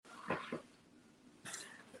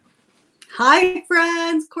Hi,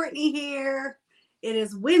 friends. Courtney here. It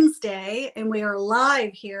is Wednesday, and we are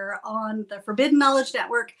live here on the Forbidden Knowledge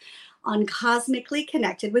Network on Cosmically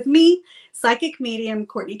Connected with me, psychic medium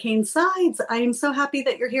Courtney Kane Sides. I am so happy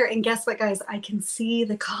that you're here. And guess what, guys? I can see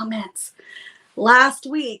the comments. Last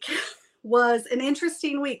week was an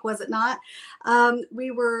interesting week, was it not? We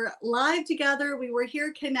were live together. We were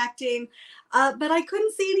here connecting, but I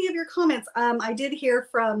couldn't see any of your comments. I did hear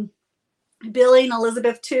from Billy and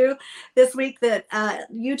Elizabeth too this week that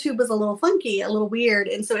YouTube was a little funky, a little weird.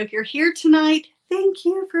 And so if you're here tonight, thank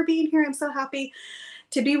you for being here. I'm so happy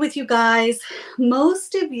to be with you guys.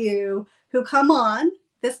 Most of you who come on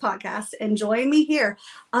this podcast and join me here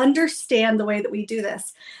understand the way that we do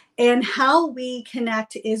this. And how we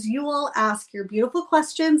connect is you all ask your beautiful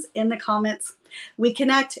questions in the comments. We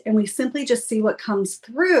connect and we simply just see what comes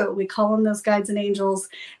through. We call on those guides and angels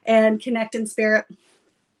and connect in spirit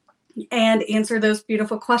and answer those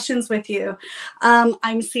beautiful questions with you.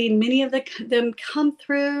 I'm seeing many of them come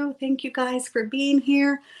through. Thank you guys for being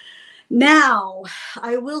here. Now,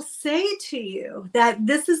 I will say to you that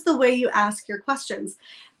this is the way you ask your questions.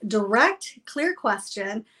 Direct, clear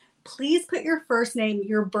question. Please put your first name,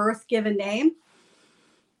 your birth given name,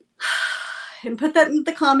 and put that in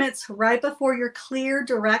the comments right before your clear,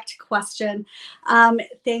 direct question.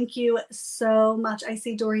 Thank you so much. I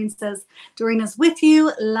see Doreen says, Doreen is with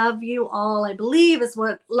you. Love you all, I believe is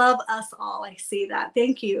what love us all. I see that.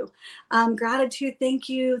 Thank you. Gratitude. Thank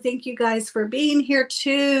you. Thank you guys for being here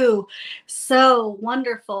too. So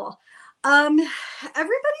wonderful. Everybody,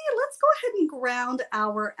 let's go ahead and ground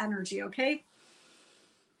our energy, okay?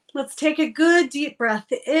 Let's take a good deep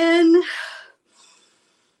breath in.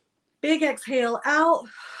 Big exhale out.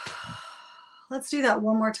 Let's do that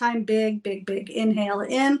one more time. Big, big, big inhale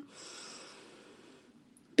in.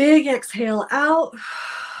 Big exhale out.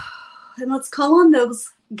 And let's call on those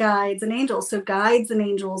guides and angels. So guides and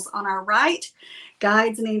angels on our right,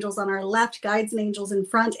 guides and angels on our left, guides and angels in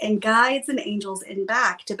front, and guides and angels in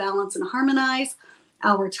back to balance and harmonize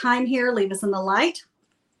our time here. Leave us in the light.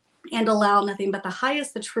 And allow nothing but the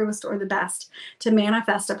highest, the truest, or the best to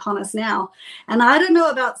manifest upon us now. And I don't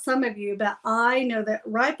know about some of you, but I know that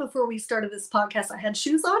right before we started this podcast, I had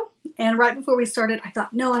shoes on. And right before we started, I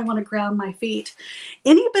thought, no, I want to ground my feet.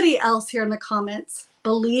 Anybody else here in the comments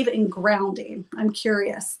believe in grounding? I'm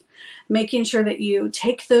curious. Making sure that you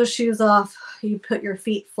take those shoes off, you put your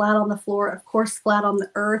feet flat on the floor, of course, flat on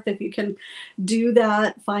the earth. If you can do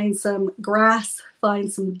that, find some grass,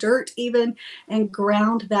 find some dirt even, and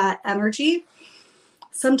ground that energy.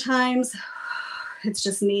 Sometimes it's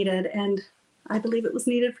just needed, and I believe it was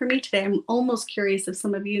needed for me today. I'm almost curious if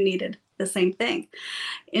some of you needed the same thing.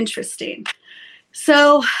 Interesting.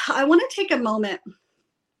 So I want to take a moment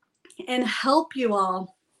and help you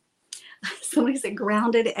all. Somebody said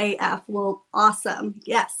grounded AF. Well, awesome.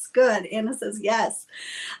 Yes, good. Anna says yes.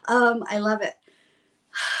 I love it.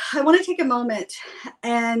 I want to take a moment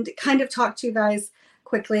and kind of talk to you guys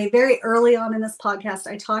quickly. Very early on in this podcast,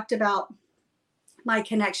 I talked about my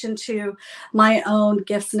connection to my own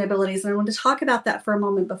gifts and abilities. And I want to talk about that for a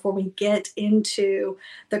moment before we get into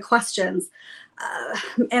the questions.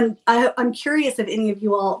 And I'm curious if any of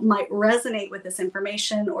you all might resonate with this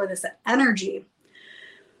information or this energy.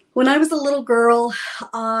 When I was a little girl,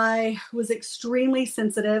 I was extremely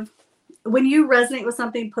sensitive. When you resonate with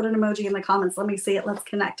something, put an emoji in the comments. Let me see it. Let's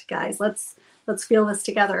connect, guys. Let's feel this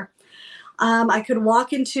together. I could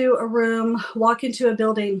walk into a room, walk into a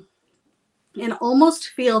building, and almost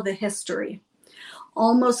feel the history,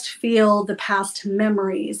 almost feel the past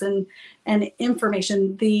memories and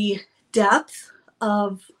information, the depth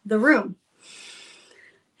of the room.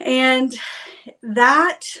 And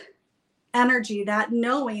that energy, that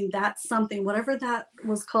knowing that's something, whatever that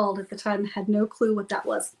was called at the time, had no clue what that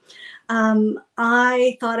was.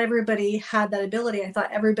 I thought everybody had that ability. I thought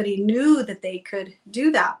everybody knew that they could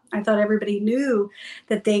do that. I thought everybody knew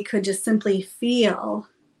that they could just simply feel,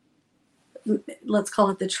 let's call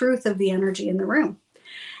it the truth of the energy in the room.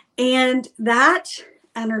 And that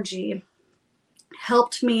energy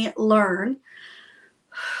helped me learn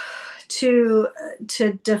to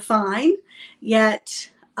define, yet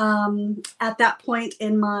at that point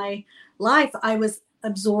in my life, I was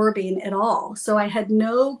absorbing it all. So I had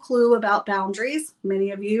no clue about boundaries. Many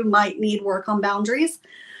of you might need work on boundaries.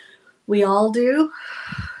 We all do.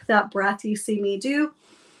 That breath you see me do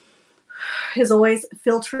is always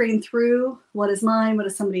filtering through what is mine, what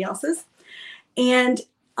is somebody else's. And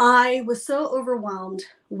I was so overwhelmed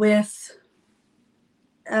with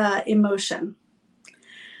emotion.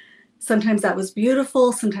 Sometimes that was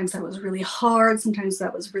beautiful. Sometimes that was really hard. Sometimes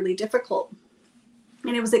that was really difficult.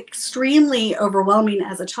 And it was extremely overwhelming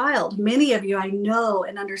as a child. Many of you, I know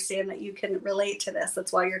and understand that you can relate to this.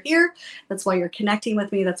 That's why you're here. That's why you're connecting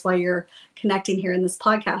with me. That's why you're connecting here in this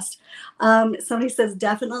podcast. Somebody says,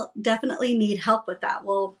 definitely need help with that.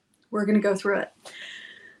 Well, we're going to go through it.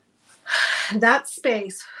 That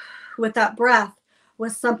space with that breath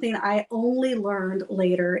was something I only learned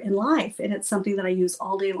later in life. And it's something that I use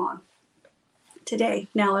all day long today,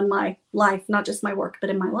 now in my life, not just my work, but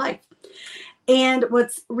in my life. And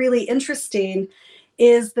what's really interesting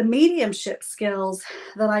is the mediumship skills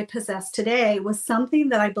that I possess today was something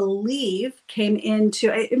that I believe came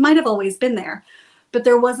into, it might have always been there, but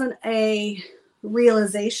there wasn't a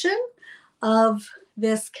realization of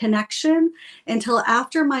this connection until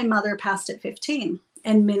after my mother passed at 15.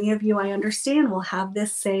 And many of you, I understand, will have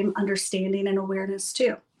this same understanding and awareness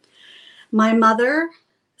too. My mother,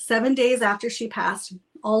 7 days after she passed,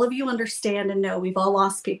 all of you understand and know we've all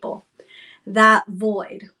lost people. That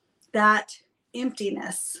void, that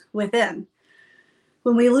emptiness within.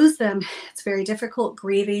 When we lose them, it's very difficult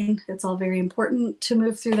grieving. It's all very important to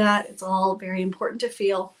move through that. It's all very important to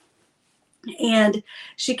feel. And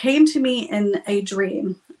she came to me in a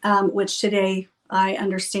dream, which today I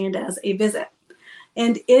understand as a visit.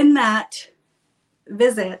 And in that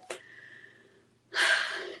visit,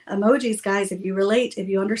 emojis, guys, if you relate, if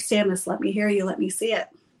you understand this, let me hear you, let me see it.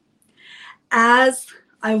 As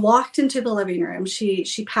I walked into the living room, she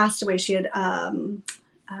passed away. She had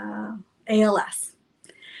ALS.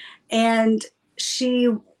 And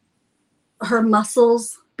her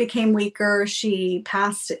muscles became weaker. She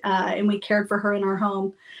passed, and we cared for her in our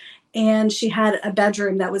home. And she had a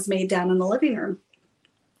bedroom that was made down in the living room.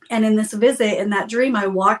 And in this visit, in that dream, I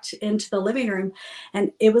walked into the living room,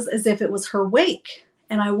 and it was as if it was her wake.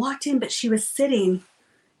 And I walked in, but she was sitting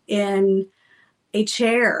in a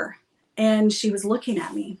chair, and she was looking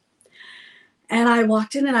at me. And I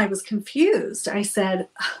walked in, and I was confused. I said,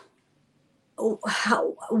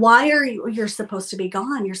 why are you're supposed to be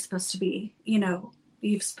gone? You're supposed to be,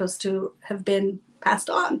 you're supposed to have been passed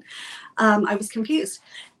on. I was confused.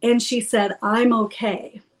 And she said, I'm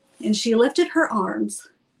okay. And she lifted her arms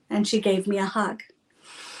and she gave me a hug.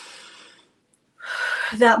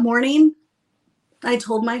 That morning, I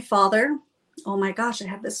told my father, oh my gosh, I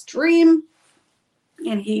had this dream.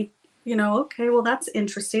 And he, okay, well, that's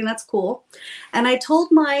interesting. That's cool. And I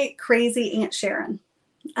told my crazy Aunt Sharon,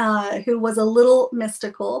 who was a little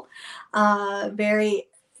mystical, very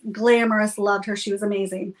glamorous, loved her. She was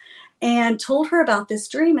amazing. And told her about this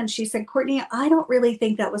dream. And she said, Courtney, I don't really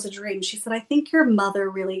think that was a dream. She said, I think your mother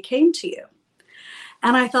really came to you.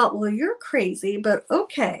 And I thought, well, you're crazy, but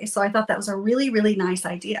okay. So I thought that was a really, really nice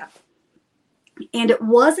idea. And it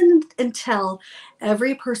wasn't until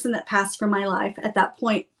every person that passed from my life at that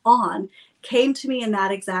point on came to me in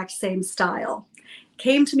that exact same style,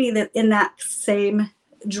 came to me in that same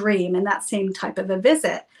dream, in that same type of a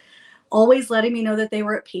visit, always letting me know that they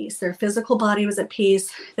were at peace. Their physical body was at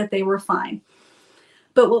peace, that they were fine.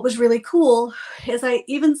 But what was really cool is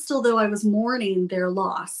even still, though I was mourning their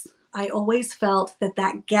loss, I always felt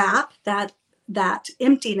that gap, that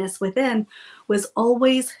emptiness within was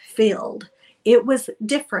always filled. It was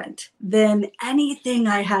different than anything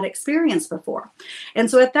I had experienced before. And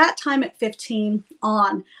so at that time at 15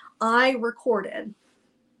 on, I recorded.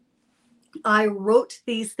 I wrote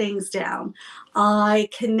these things down. I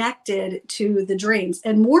connected to the dreams,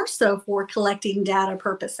 and more so for collecting data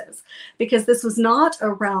purposes, because this was not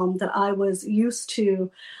a realm that I was used to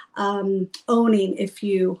owning, if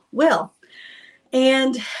you will.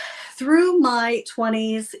 And through my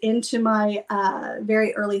 20s into my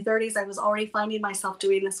very early 30s, I was already finding myself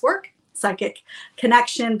doing this work. Psychic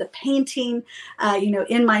connection, the painting,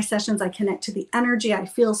 in my sessions, I connect to the energy. I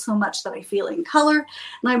feel so much that I feel in color,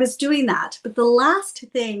 and I was doing that. But the last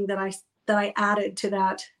thing that I added to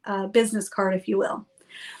that business card, if you will,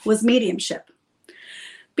 was mediumship.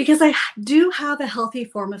 Because I do have a healthy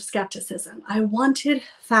form of skepticism. I wanted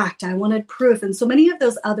fact, I wanted proof. And so many of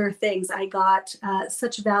those other things, I got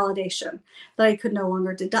such validation that I could no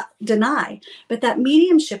longer deny. But that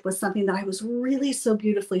mediumship was something that I was really so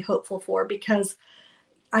beautifully hopeful for, because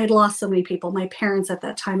I had lost so many people, my parents at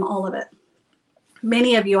that time, all of it.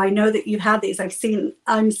 Many of you, I know that you've had these.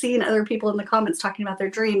 I'm seeing other people in the comments talking about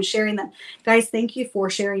their dreams, sharing them. Guys, thank you for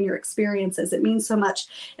sharing your experiences. It means so much.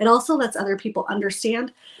 It also lets other people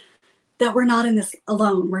understand that we're not in this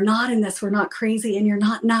alone. We're not in this. We're not crazy, and you're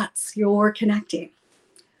not nuts. You're connecting.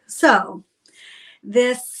 So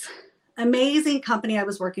this amazing company I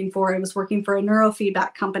was working for a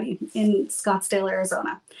neurofeedback company in Scottsdale,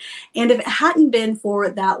 Arizona. And if it hadn't been for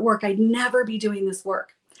that work, I'd never be doing this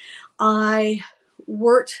work. I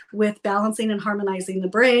worked with balancing and harmonizing the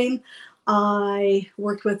brain. I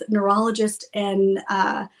worked with neurologists and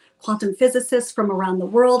quantum physicists from around the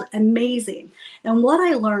world. Amazing. And what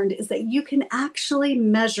I learned is that you can actually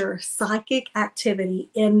measure psychic activity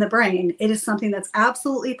in the brain. It is something that's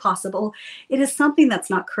absolutely possible. It is something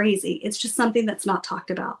that's not crazy. It's just something that's not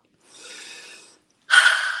talked about.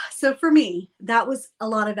 So for me, that was a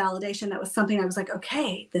lot of validation. That was something I was like,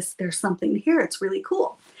 okay, there's something here. It's really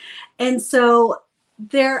cool. And so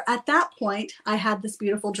there at that point, I had this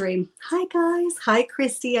beautiful dream. Hi guys. Hi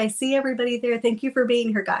Christy. I see everybody there. Thank you for being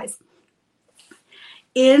here, guys.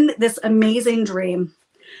 In this amazing dream,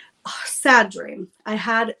 sad dream, I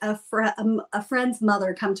had a friend's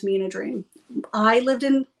mother come to me in a dream. I lived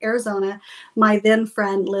in Arizona. My then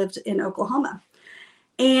friend lived in Oklahoma.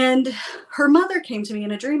 And her mother came to me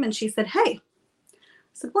in a dream and she said, hey. I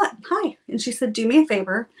said, what? Hi. And she said, do me a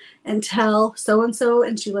favor and tell so-and-so.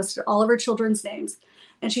 And she listed all of her children's names.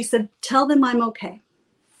 And she said, tell them I'm okay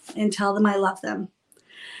and tell them I love them.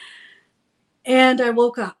 And I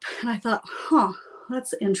woke up and I thought,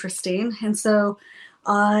 that's interesting. And so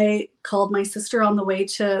I called my sister on the way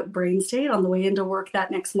to Brain State, on the way into work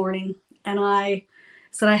that next morning. And I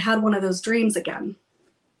said, I had one of those dreams again.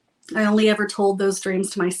 I only ever told those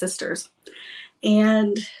dreams to my sisters.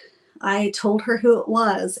 And I told her who it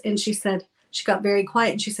was. And she said, she got very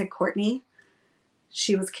quiet and she said, Courtney,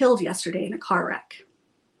 she was killed yesterday in a car wreck.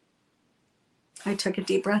 I took a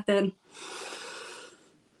deep breath in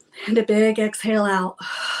and a big exhale out.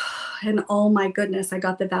 And oh my goodness, I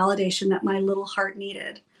got the validation that my little heart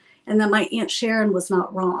needed and that my Aunt Sharon was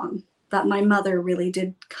not wrong, that my mother really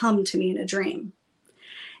did come to me in a dream.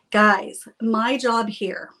 Guys, my job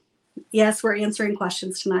here, yes, we're answering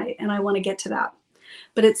questions tonight, and I want to get to that.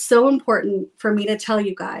 But it's so important for me to tell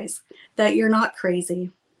you guys that you're not crazy.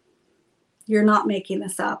 You're not making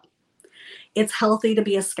this up. It's healthy to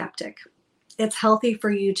be a skeptic. It's healthy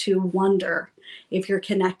for you to wonder if you're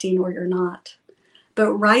connecting or you're not.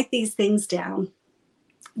 But write these things down,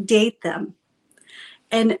 date them,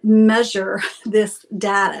 and measure this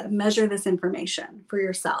data, measure this information for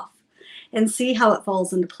yourself, and see how it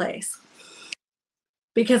falls into place.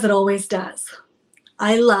 Because it always does.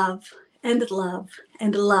 I love and love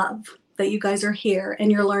and love that you guys are here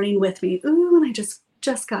and you're learning with me. Ooh, and I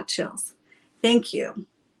just got chills. Thank you.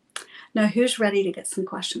 Now, who's ready to get some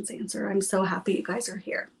questions answered? I'm so happy you guys are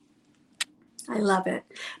here. I love it.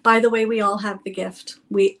 By the way, we all have the gift.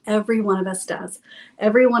 Every one of us does.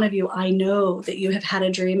 Every one of you, I know that you have had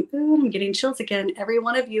a dream. Ooh, I'm getting chills again. Every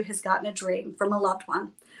one of you has gotten a dream from a loved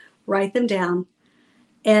one. Write them down.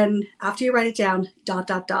 And after you write it down, ...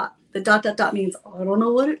 The ... means, I don't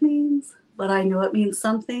know what it means, but I know it means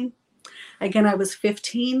something. Again, I was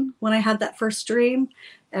 15 when I had that first dream.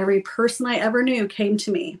 Every person I ever knew came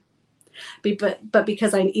to me. But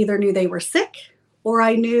because I either knew they were sick or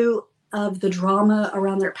I knew of the drama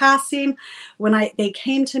around their passing, when they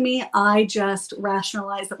came to me, I just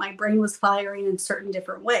rationalized that my brain was firing in certain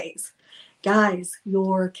different ways. Guys,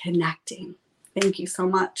 you're connecting. Thank you so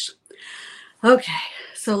much. Okay,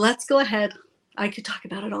 so let's go ahead. I could talk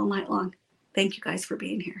about it all night long. Thank you guys for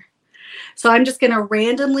being here. So I'm just going to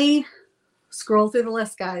randomly scroll through the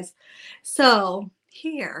list, guys. So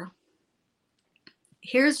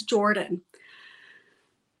here's Jordan.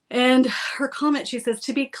 And her comment, she says,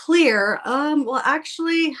 to be clear, well,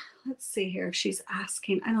 actually, let's see here. She's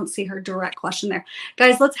asking, I don't see her direct question there.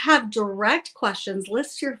 Guys, let's have direct questions.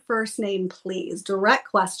 List your first name, please. Direct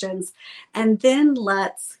questions. And then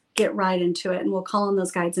let's get right into it. And we'll call on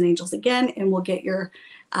those guides and angels again, and we'll get your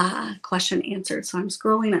question answered. So I'm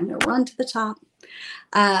scrolling. I'm going to run to the top.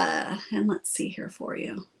 And let's see here for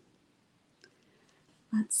you.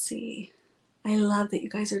 Let's see. I love that you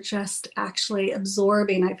guys are just actually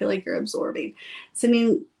absorbing. I feel like you're absorbing.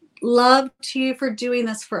 Sending love to you for doing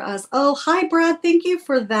this for us. Oh, hi, Brad. Thank you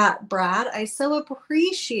for that, Brad. I so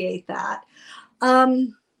appreciate that.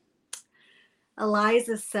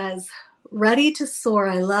 Eliza says, ready to soar.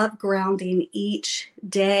 I love grounding each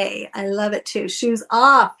day. I love it too. Shoes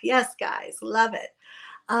off. Yes, guys. Love it.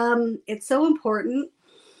 It's so important.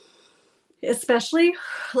 Especially,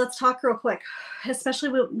 let's talk real quick, especially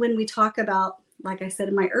when we talk about, like I said,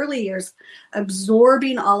 in my early years,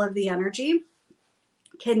 absorbing all of the energy,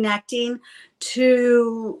 connecting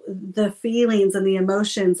to the feelings and the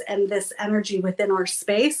emotions and this energy within our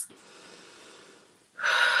space.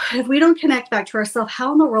 If we don't connect back to ourselves,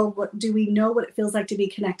 how in the world do we know what it feels like to be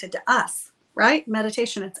connected to us, right?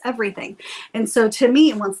 Meditation, it's everything. And so to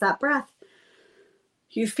me, once that breath,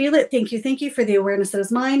 you feel it, thank you for the awareness that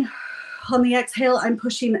is mine. On the exhale, I'm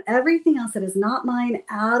pushing everything else that is not mine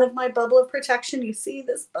out of my bubble of protection. You see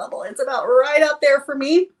this bubble, it's about right up there for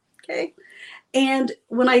me. Okay. And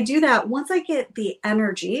when I do that, once I get the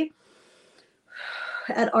energy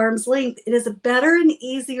at arm's length, it is better and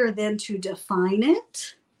easier then to define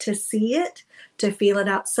it, to see it, to feel it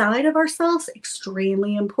outside of ourselves.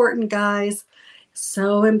 Extremely important, guys.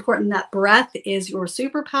 So important. That breath is your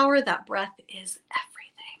superpower. That breath is everything.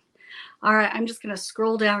 All right, I'm just going to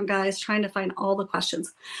scroll down, guys, trying to find all the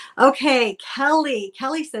questions. Okay, Kelly.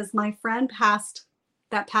 Kelly says, my friend passed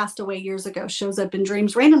away years ago shows up in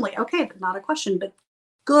dreams randomly. Okay, but not a question, but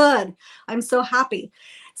good. I'm so happy.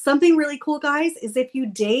 Something really cool, guys, is if you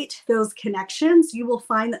date those connections, you will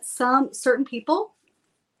find that some certain people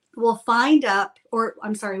will wind up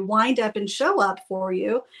and show up for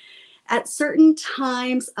you at certain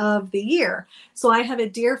times of the year. So I have a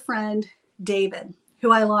dear friend, David,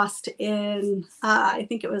 who I lost in, I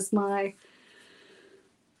think it was my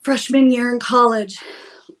freshman year in college.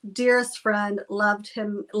 Dearest friend, love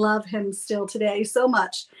him still today so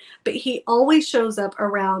much. But he always shows up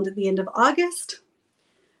around the end of August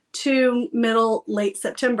to late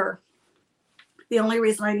September. The only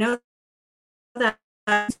reason I know that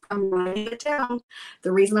I'm writing it down.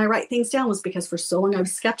 The reason I write things down was because for so long I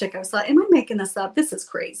was skeptic. I was like, am I making this up? This is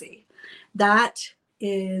crazy. That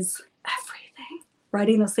is everything.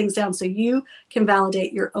 Writing those things down so you can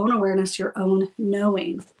validate your own awareness, your own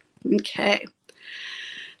knowing. Okay.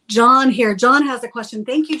 John here. John has a question.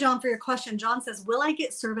 Thank you, John, for your question. John says, will I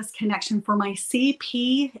get service connection for my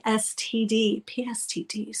PSTD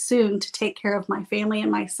soon to take care of my family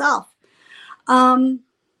and myself? I'm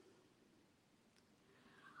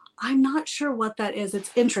not sure what that is.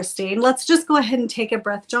 It's interesting. Let's just go ahead and take a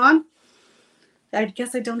breath, John. I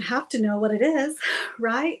guess I don't have to know what it is,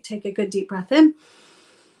 right? Take a good deep breath in.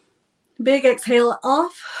 Big exhale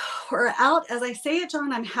off or out. As I say it,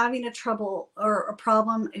 John, I'm having a trouble or a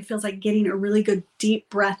problem. It feels like getting a really good deep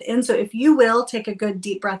breath in. So if you will, take a good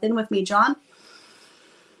deep breath in with me, John.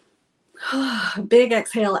 Big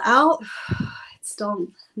exhale out. It's still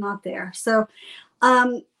not there. So,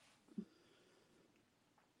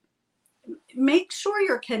 make sure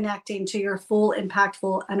you're connecting to your full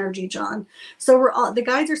impactful energy, John. So the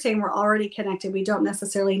guides are saying we're already connected. We don't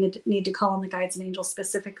necessarily need to call on the guides and angels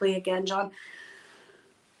specifically again, John.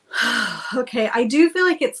 Okay, I do feel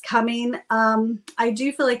like it's coming. I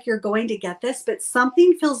do feel like you're going to get this, but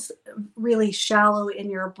something feels really shallow in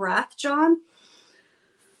your breath, John.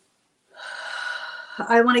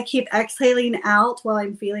 I want to keep exhaling out while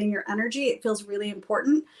I'm feeling your energy. It feels really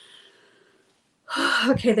important.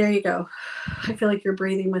 Okay, there you go. I feel like you're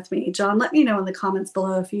breathing with me. John, let me know in the comments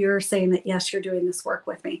below if you're saying that, yes, you're doing this work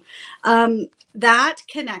with me. That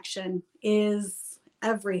connection is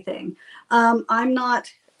everything. I'm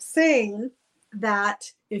not saying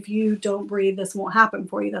that if you don't breathe, this won't happen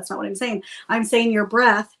for you. That's not what I'm saying. I'm saying your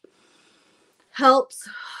breath helps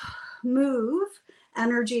move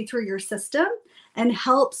energy through your system and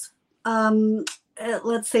helps,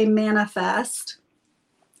 let's say, manifest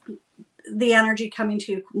the energy coming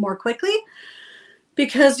to you more quickly,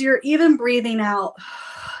 because you're even breathing out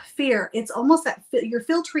fear. It's almost that you're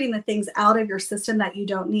filtering the things out of your system that you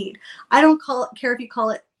don't need. I don't care if you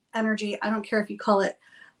call it energy. I don't care if you call it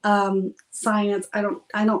science. I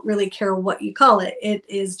don't really care what you call it. It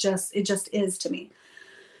just is to me.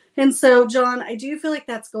 And so, John, I do feel like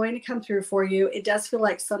that's going to come through for you. It does feel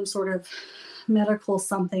like some sort of medical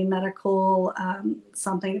something.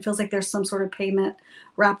 It feels like there's some sort of payment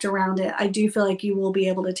wrapped around it. I do feel like you will be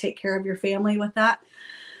able to take care of your family with that.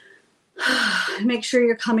 Make sure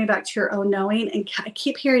you're coming back to your own knowing. And I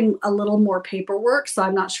keep hearing a little more paperwork, so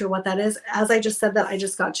I'm not sure what that is. As I just said that, I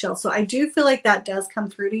just got chills. So I do feel like that does come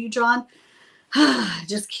through to you, John.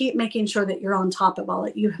 Just keep making sure that you're on top of all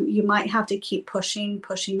it. You might have to keep pushing.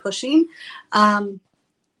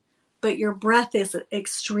 But your breath is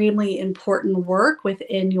extremely important work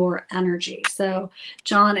within your energy. So,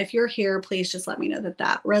 John, if you're here, please just let me know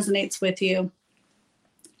that resonates with you.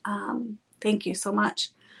 Thank you so much.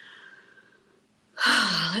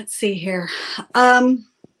 Let's see here.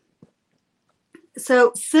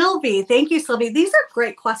 So Sylvie, thank you, Sylvie. These are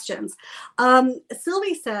great questions.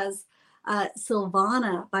 Sylvie says,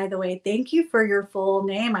 Silvana, by the way, thank you for your full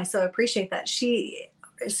name. I so appreciate that. She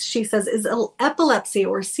says, is epilepsy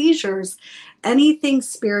or seizures anything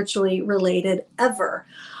spiritually related ever?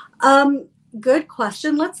 Good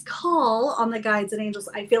question. Let's call on the guides and angels.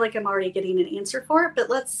 I feel like I'm already getting an answer for it,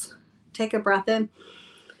 but let's take a breath in.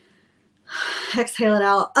 Exhale it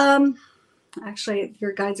out. Actually,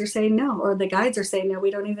 your guides are saying no, or the guides are saying no,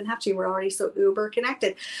 we don't even have to. We're already so uber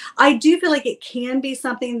connected. I do feel like it can be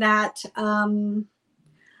something that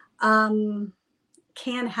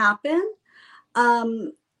can happen.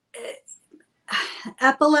 Um,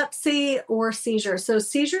 Epilepsy or seizures. So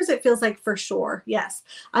seizures, it feels like for sure. Yes.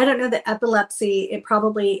 I don't know that epilepsy, it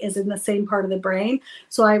probably is in the same part of the brain.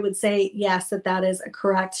 So I would say, yes, that is a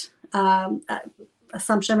correct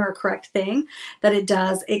assumption or a correct thing that it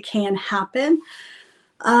does. It can happen.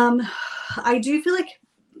 I do feel like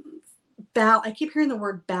I keep hearing the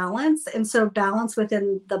word balance. And so balance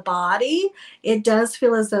within the body, it does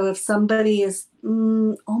feel as though if somebody is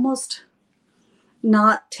almost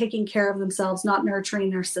not taking care of themselves, not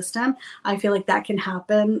nurturing their system, I feel like that can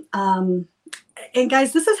happen. And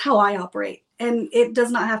guys, this is how I operate. And it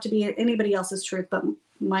does not have to be anybody else's truth, but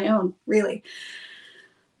my own, really.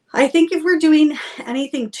 I think if we're doing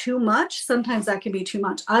anything too much, sometimes that can be too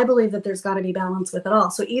much. I believe that there's got to be balance with it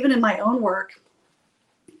all. So even in my own work,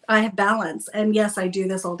 I have balance. And yes, I do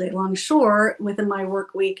this all day long, sure, within my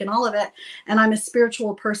work week and all of it. And I'm a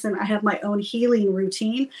spiritual person. I have my own healing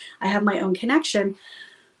routine. I have my own connection.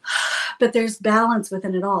 But there's balance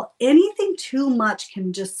within it all. Anything too much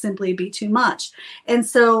can just simply be too much. And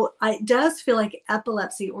so it does feel like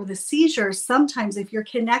epilepsy or the seizures, sometimes if you're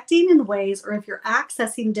connecting in ways or if you're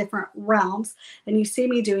accessing different realms, and you see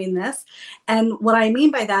me doing this. And what I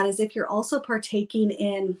mean by that is if you're also partaking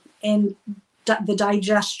in the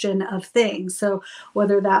digestion of things. So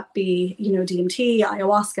whether that be, DMT,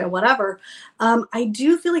 ayahuasca, whatever, I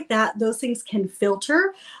do feel like those things can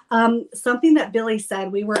filter. Something that Billy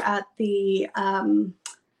said, we were at the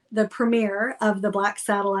premiere of the Black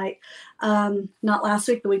Satellite, not last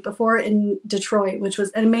week, the week before in Detroit, which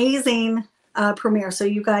was an amazing premiere. So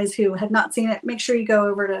you guys who have not seen it, make sure you go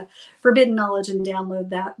over to Forbidden Knowledge and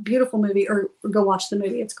download that beautiful movie, or go watch the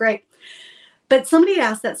movie. It's great. But somebody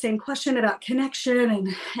asked that same question about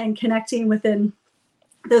connection and connecting within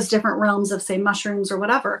those different realms of, say, mushrooms or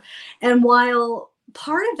whatever. And while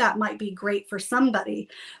part of that might be great for somebody,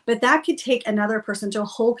 but that could take another person to a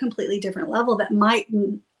whole completely different level that might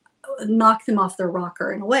knock them off their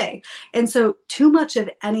rocker in a way. And so too much of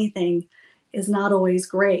anything is not always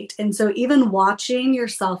great. And so even watching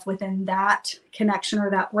yourself within that connection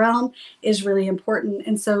or that realm is really important.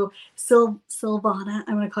 And so Silvana,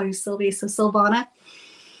 I'm going to call you Sylvie. So Silvana,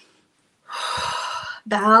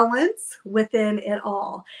 balance within it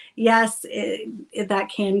all. Yes,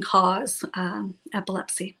 that can cause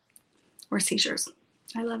epilepsy or seizures.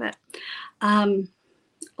 I love it.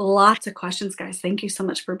 Lots of questions, guys. Thank you so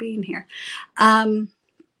much for being here.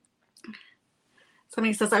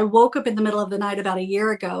 Somebody says, I woke up in the middle of the night about a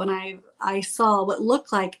year ago and I saw what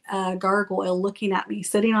looked like a gargoyle looking at me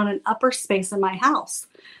sitting on an upper space in my house.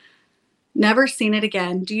 Never seen it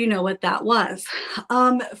again. Do you know what that was?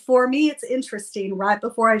 For me, it's interesting. Right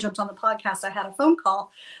before I jumped on the podcast, I had a phone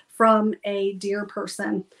call from a dear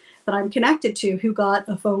person that I'm connected to who got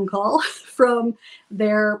a phone call from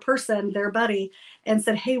their person, their buddy, and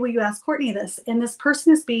said, hey, will you ask Courtney this? And this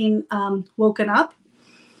person is being woken up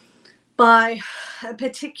by a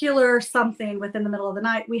particular something within the middle of the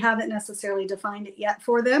night. We haven't necessarily defined it yet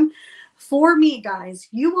for them. For me, guys,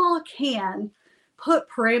 you all can put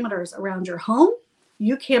parameters around your home.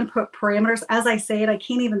 You can put parameters, as I say it, I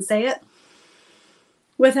can't even say it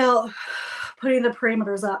without putting the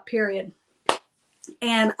parameters up, period.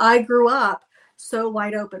 And I grew up so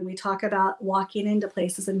wide open. We talk about walking into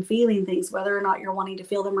places and feeling things, whether or not you're wanting to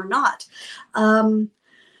feel them or not.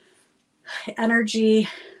 Energy,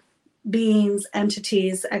 beings,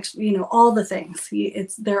 entities, all the things.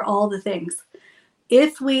 They're all the things.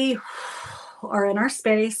 If we are in our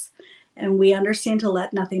space and we understand to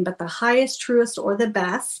let nothing but the highest, truest, or the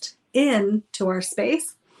best into our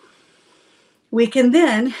space, we can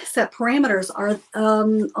then set parameters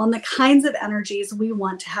on the kinds of energies we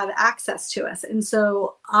want to have access to us. And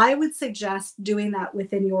so I would suggest doing that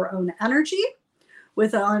within your own energy,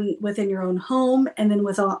 within your own home, and then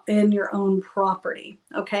in your own property.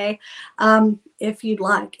 Okay. If you'd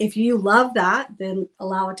like, if you love that, then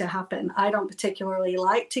allow it to happen. I don't particularly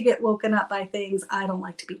like to get woken up by things. I don't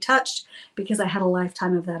like to be touched because I had a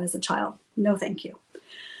lifetime of that as a child. No, thank you.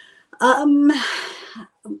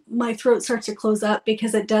 My throat starts to close up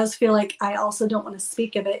because it does feel like I also don't want to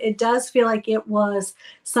speak of it. It does feel like it was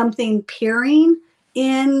something peering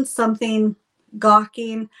in, something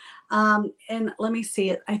gawking. And let me see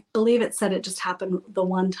it. I believe it said it just happened the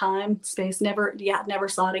one time. Space, never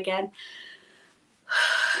saw it again.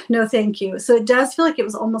 No, thank you. So it does feel like it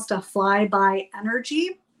was almost a flyby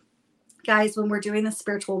energy. Guys, when we're doing the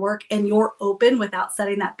spiritual work and you're open without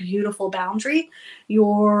setting that beautiful boundary,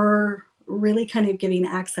 you're really kind of giving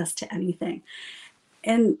access to anything.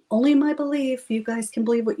 And only my belief, you guys can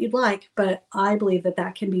believe what you'd like, but I believe that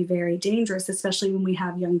that can be very dangerous, especially when we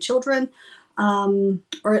have young children, and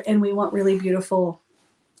we want really beautiful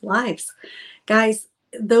lives. Guys,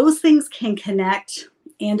 those things can connect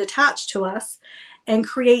and attach to us and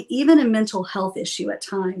create even a mental health issue at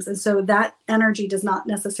times. And so that energy does not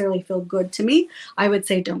necessarily feel good to me. I would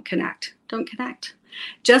say don't connect. Don't connect.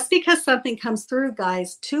 Just because something comes through,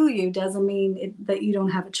 guys, to you doesn't mean that you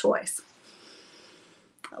don't have a choice.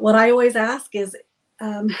 What I always ask is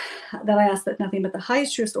that I ask that nothing but the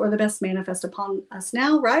highest, truest, or the best manifest upon us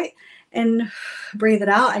now, right? And breathe it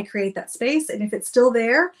out. I create that space. And if it's still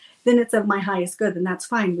there, then it's of my highest good. Then that's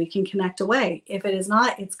fine. We can connect away. If it is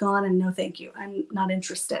not, it's gone and no thank you. I'm not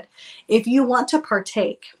interested. If you want to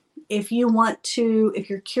partake, if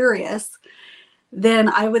you're curious, then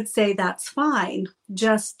I would say that's fine.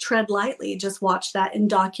 Just tread lightly. Just watch that and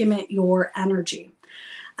document your energy.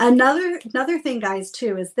 Another thing, guys,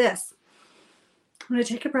 too, is this. I'm going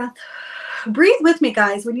to take a breath. Breathe with me,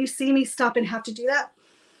 guys. When you see me stop and have to do that,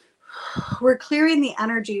 we're clearing the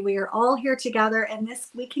energy. We are all here together, and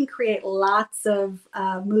we can create lots of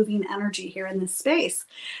moving energy here in this space.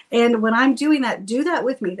 And when I'm doing that, do that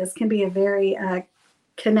with me. This can be a very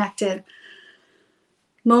connected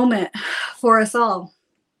moment for us all.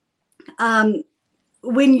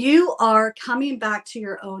 When you are coming back to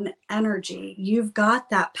your own energy, you've got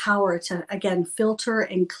that power to, again, filter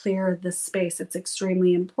and clear the space. It's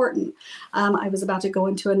extremely important. I was about to go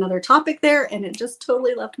into another topic there, and it just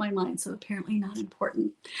totally left my mind, so apparently not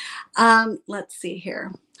important. Let's see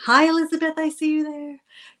here. Hi, Elizabeth. I see you there.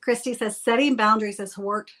 Christy says, setting boundaries has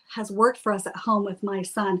worked for us at home with my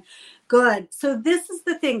son. Good. So this is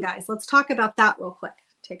the thing, guys. Let's talk about that real quick.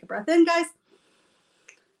 Take a breath in, guys.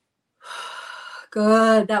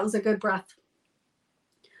 Good. That was a good breath.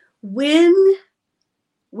 When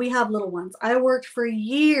we have little ones, I worked for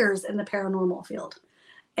years in the paranormal field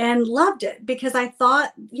and loved it because I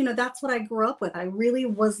thought, that's what I grew up with. I really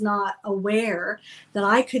was not aware that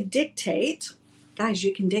I could dictate. Guys,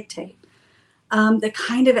 you can dictate the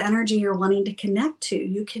kind of energy you're wanting to connect to.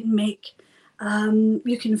 You can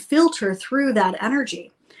filter through that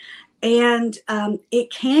energy. And it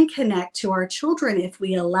can connect to our children if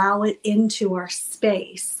we allow it into our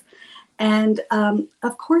space. And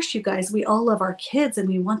of course, you guys, we all love our kids and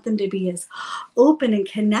we want them to be as open and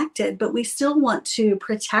connected, but we still want to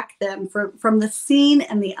protect them from the seen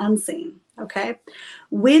and the unseen. Okay.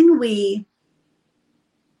 When we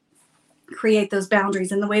create those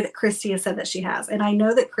boundaries in the way that Christy has said that she has. And I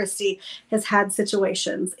know that Christy has had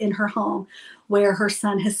situations in her home where her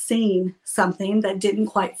son has seen something that didn't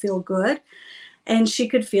quite feel good. And she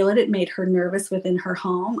could feel it. It made her nervous within her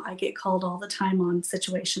home. I get called all the time on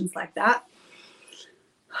situations like that.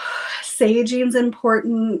 Saging is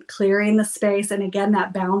important, clearing the space. And again,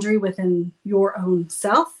 that boundary within your own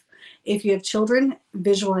self. If you have children,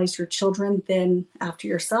 visualize your children, then after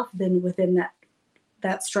yourself, then within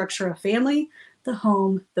that structure of family, the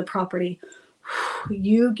home, the property.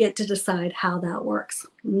 You get to decide how that works.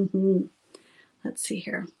 Let's see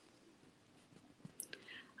here.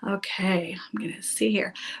 Okay, I'm going to see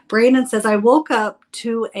here. Brandon says, I woke up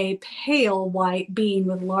to a pale white being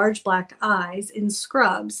with large black eyes in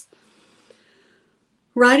scrubs,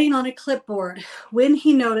 writing on a clipboard. When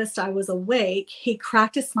he noticed I was awake, he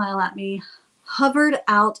cracked a smile at me, hovered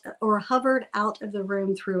out of the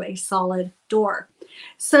room through a solid door.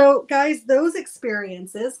 So, guys, those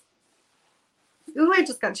experiences. Ooh, I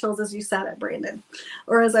just got chills as you said it, Brandon,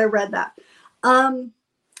 or as I read that.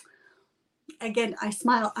 Again, I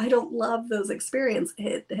smile. I don't love those experiences.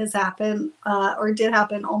 It has happened or did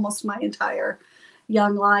happen almost my entire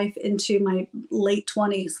young life into my late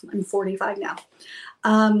 20s. I'm 45 now.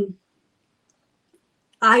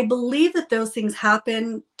 I believe that those things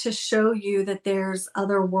happen to show you that there's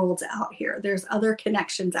other worlds out here. There's other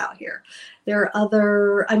connections out here.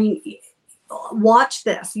 Watch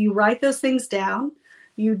this. You write those things down.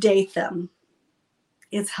 You date them.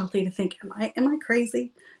 It's healthy to think, am I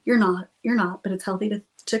crazy? You're not, but it's healthy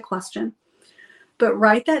to question. But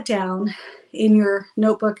write that down in your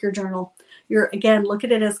notebook, your journal. Again, look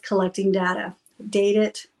at it as collecting data. Date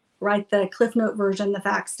it, write the Cliff Note version, the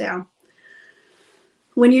facts down.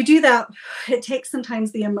 When you do that, it takes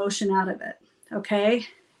sometimes the emotion out of it, okay?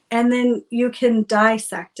 And then you can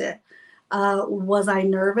dissect it. Was I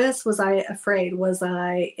nervous? Was I afraid? Was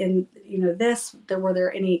I in, this? Were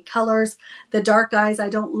there any colors? The dark eyes I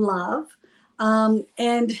don't love.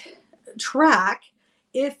 And track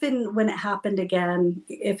if and when it happened again,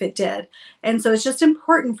 if it did. And so it's just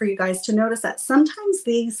important for you guys to notice that sometimes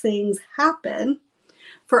these things happen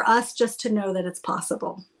for us just to know that it's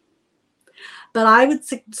possible. But I would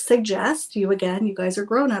suggest you, again, you guys are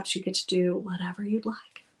grown-ups, you get to do whatever you'd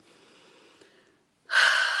like.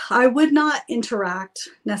 I would not interact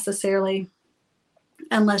necessarily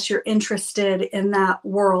unless you're interested in that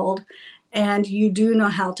world and you do know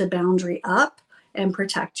how to boundary up and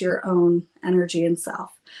protect your own energy and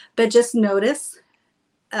self. But just notice,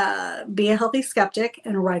 be a healthy skeptic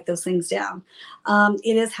and write those things down.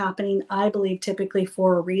 It is happening, I believe, typically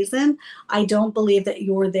for a reason. I don't believe that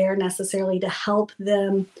you're there necessarily to help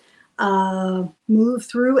them move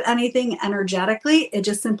through anything energetically. It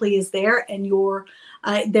just simply is there, and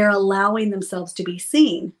they're allowing themselves to be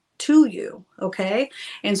seen to you. Okay.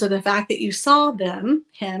 And so the fact that you saw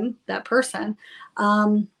him, that person,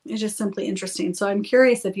 is just simply interesting. So I'm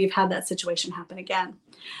curious if you've had that situation happen again.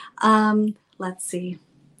 Let's see.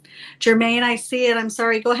 Jermaine, I see it. I'm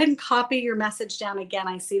sorry. Go ahead and copy your message down again.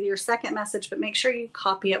 I see your second message, but make sure you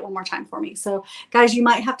copy it one more time for me. So guys, you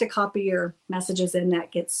might have to copy your messages in.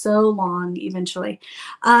 That gets so long eventually.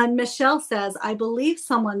 Michelle says, I believe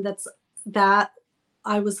someone that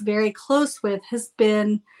I was very close with has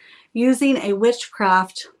been using a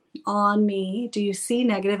witchcraft on me. Do you see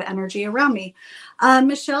negative energy around me?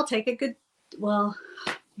 Michelle, take a good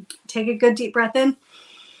deep breath in.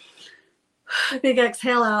 Big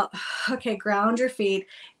exhale out. Okay, ground your feet.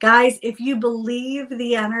 Guys, if you believe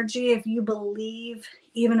the energy, if you believe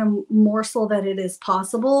even a morsel that it is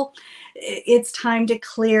possible, it's time to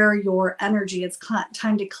clear your energy. It's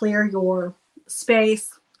time to clear your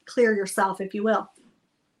space, clear yourself, if you will.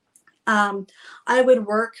 I would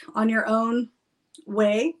work on your own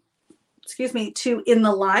way, to, in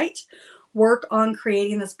the light, work on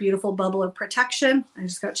creating this beautiful bubble of protection. I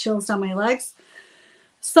just got chills down my legs.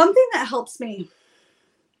 Something that helps me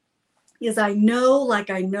is I know,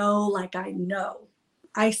 like I know.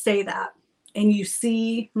 I say that, and you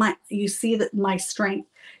see my strength.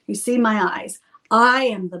 You see my eyes. I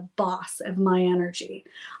am the boss of my energy.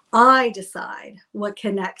 I decide what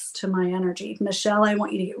connects to my energy. Michelle, I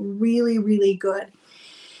want you to get really, really good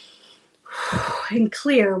and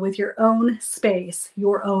clear with your own space,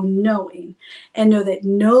 your own knowing, and know that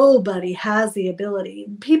nobody has the ability.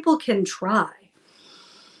 People can try,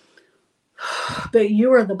 but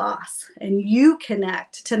you are the boss, and you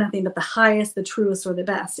connect to nothing but the highest, the truest, or the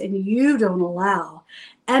best. And you don't allow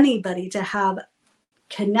anybody to have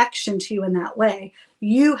connection to you in that way.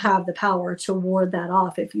 You have the power to ward that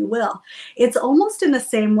off, if you will. It's almost in the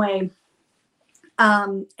same way.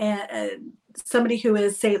 Somebody who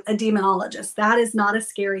is, say, a demonologist, that is not a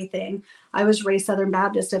scary thing. I was raised Southern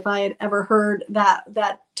Baptist. If I had ever heard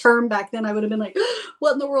that term back then, I would have been like,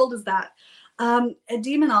 what in the world is that? A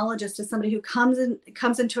demonologist is somebody who comes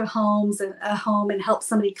into a home and helps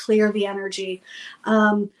somebody clear the energy.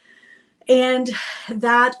 And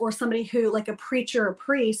that, or somebody who, like a preacher or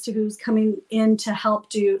priest who's coming in to help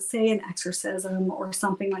do, say, an exorcism or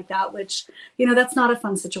something like that, which, that's not a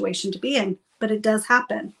fun situation to be in, but it does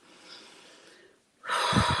happen.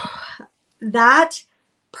 That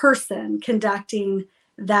person conducting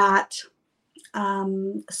that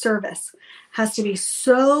service has to be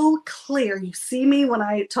so clear. You see me when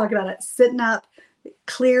I talk about it, sitting up,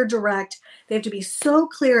 clear, direct. They have to be so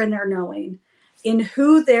clear in their knowing in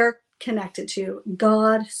who they're connected to,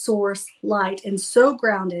 God, source, light, and so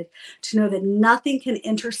grounded to know that nothing can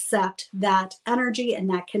intercept that energy and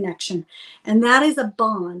that connection. And that is a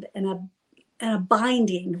bond and a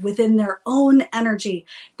binding within their own energy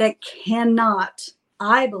that cannot,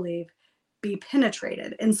 I believe, be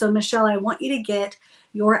penetrated. And so, Michelle, I want you to get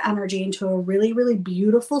your energy into a really, really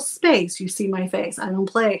beautiful space. You see my face. I don't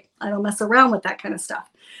play. I don't mess around with that kind of stuff.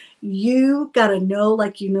 You got to know,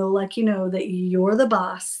 like you know, that you're the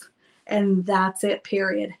boss, and that's it,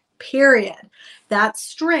 period. That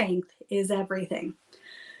strength is everything.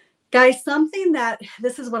 Guys,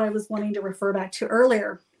 this is what I was wanting to refer back to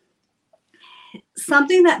earlier.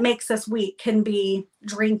 Something that makes us weak can be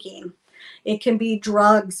drinking. It can be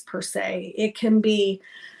drugs per se. It can be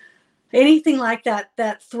anything like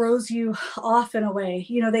that throws you off in a way.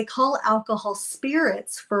 They call alcohol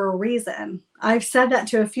spirits for a reason. I've said that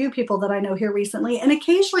to a few people that I know here recently, and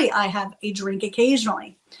occasionally I have a drink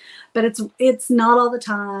occasionally, but it's not all the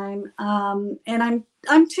time. And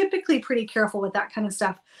I'm typically pretty careful with that kind of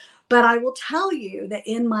stuff. But I will tell you that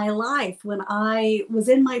in my life, when I was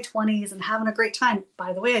in my 20s and having a great time,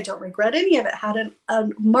 by the way, I don't regret any of it, had a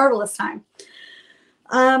marvelous time.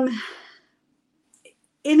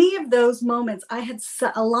 Any of those moments, I had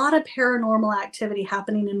a lot of paranormal activity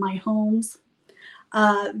happening in my homes,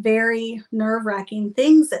 very nerve-wracking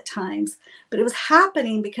things at times, but it was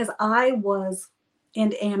happening because I was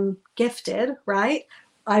and am gifted, right,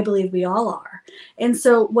 I believe we all are. And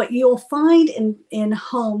so what you'll find in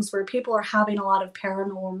homes where people are having a lot of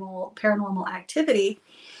paranormal activity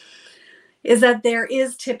is that there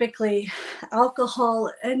is typically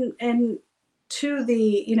alcohol and to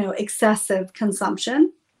the, excessive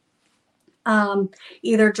consumption,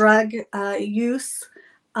 either drug use,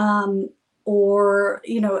 um, or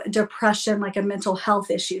depression, like a mental health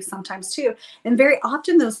issue sometimes too. And very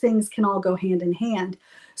often those things can all go hand in hand.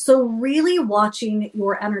 So really watching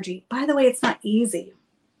your energy. By the way, it's not easy.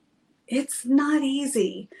 It's not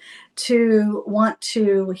easy to want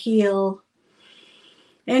to heal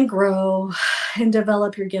and grow and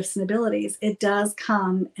develop your gifts and abilities. It does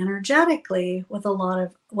come energetically with a lot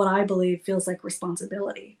of what I believe feels like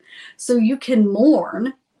responsibility. So you can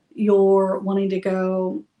mourn your wanting to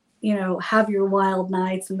go, have your wild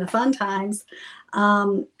nights and the fun times,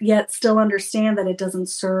 yet still understand that it doesn't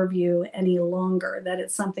serve you any longer, that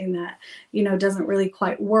it's something that, doesn't really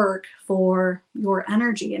quite work for your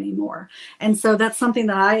energy anymore. And so that's something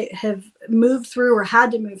that I have moved through or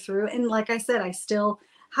had to move through. And like I said, I still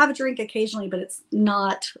have a drink occasionally, but it's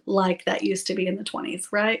not like that used to be in the 20s,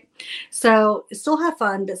 right? So still have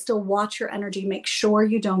fun, but still watch your energy. Make sure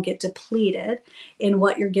you don't get depleted in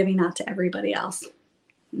what you're giving out to everybody else.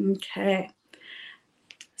 Okay.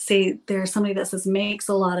 See, there's somebody that says makes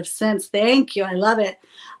a lot of sense. Thank you. I love it.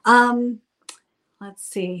 Let's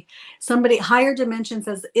see. Somebody, Higher Dimension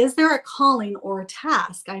says, is there a calling or a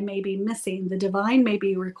task I may be missing? The divine may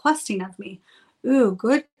be requesting of me. Ooh,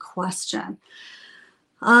 good question.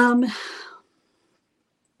 To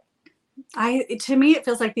me, it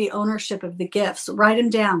feels like the ownership of the gifts. Write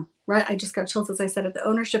them down, right? I just got chills as I said it, the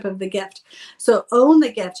ownership of the gift. So own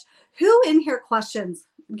the gift. Who in here questions?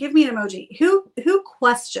 Give me an emoji. Who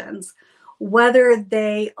questions whether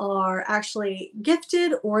they are actually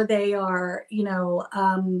gifted or they are,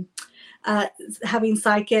 having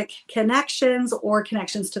psychic connections or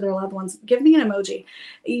connections to their loved ones? Give me an emoji.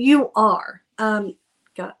 You are.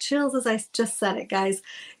 Got chills as I just said it, guys.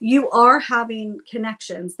 You are having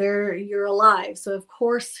connections. You're alive. So of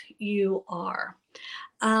course you are.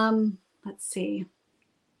 Let's see.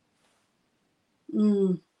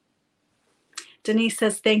 Denise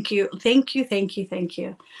says, thank you. Thank you. Thank you. Thank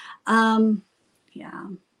you. Yeah.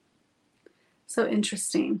 So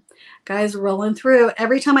interesting. Guys, rolling through.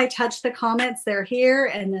 Every time I touch the comments, they're here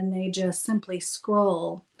and then they just simply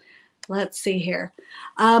scroll. Let's see here.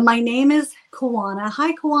 My name is Kawana.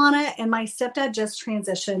 Hi, Kawana. And my stepdad just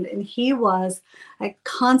transitioned, and he was a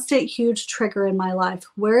constant, huge trigger in my life.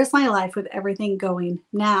 Where is my life with everything going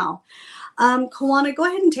now? Kawana, go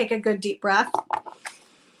ahead and take a good deep breath.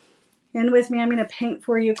 In with me. I'm going to paint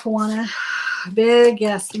for you, Kawana. Big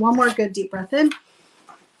yes. One more good deep breath in.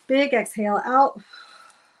 Big exhale out.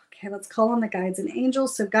 Okay, let's call on the guides and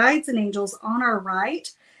angels. So guides and angels on our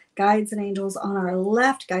right. Guides and angels on our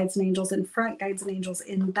left, guides and angels in front, guides and angels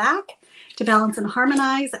in back, to balance and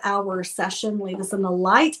harmonize our session. Lead us in the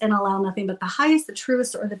light and allow nothing but the highest, the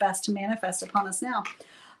truest, or the best to manifest upon us now.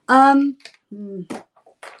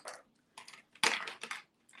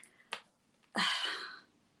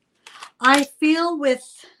 I feel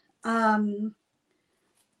with,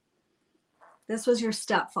 this was your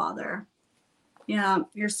stepfather. Yeah,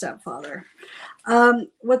 your stepfather.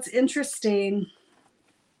 What's interesting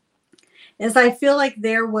is I feel like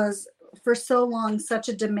there was, for so long, such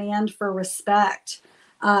a demand for respect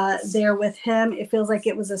there with him. It feels like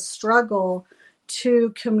it was a struggle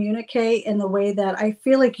to communicate in the way that I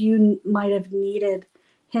feel like you might have needed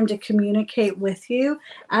him to communicate with you.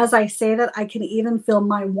 As I say that, I can even feel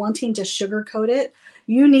my wanting to sugarcoat it.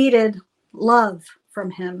 You needed love from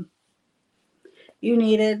him. You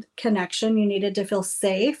needed connection. You needed to feel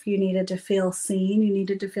safe. You needed to feel seen. You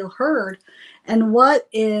needed to feel heard. And what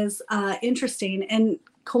is interesting, and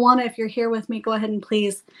Kawana, if you're here with me, go ahead and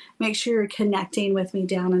please make sure you're connecting with me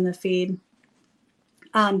down in the feed.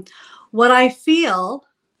 What I feel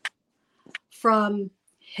from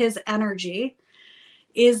his energy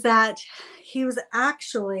is that he was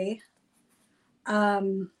actually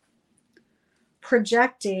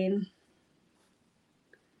projecting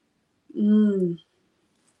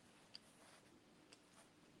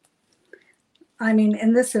I mean,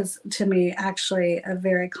 and this is to me actually a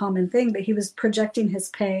very common thing, but he was projecting his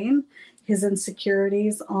pain, his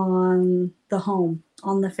insecurities on the home,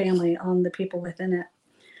 on the family, on the people within it.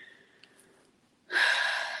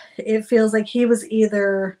 It feels like he was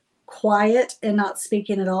either quiet and not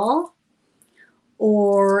speaking at all,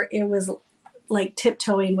 or it was like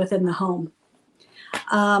tiptoeing within the home.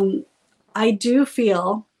 I do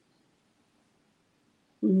feel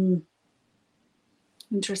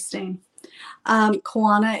interesting.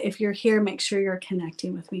 Kwana, if you're here, make sure you're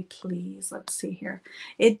connecting with me, please. Let's see here.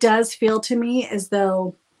 It does feel to me as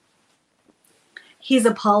though he's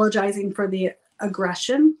apologizing for the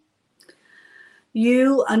aggression.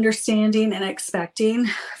 You understanding and expecting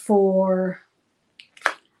for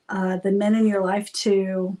the men in your life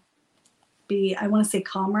to be, I want to say,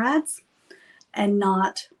 comrades and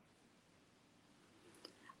not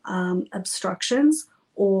obstructions,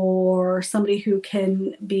 or somebody who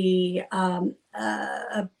can be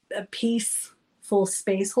a peaceful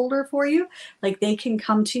space holder for you. Like they can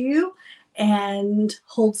come to you and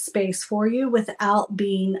hold space for you without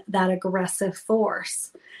being that aggressive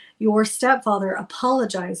force. Your stepfather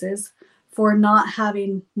apologizes for not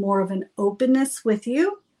having more of an openness with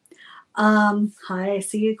you. Hi, I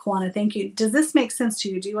see you, Kwana. Thank you. Does this make sense to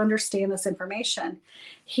you? Do you understand this information?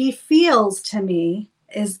 He feels to me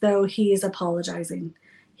as though he is apologizing.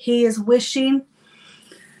 He is wishing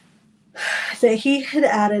that he had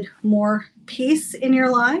added more peace in your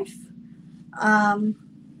life than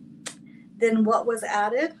what was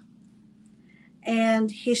added.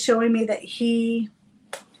 And he's showing me that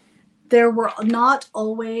there were not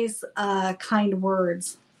always kind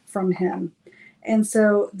words from him. And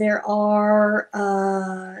so there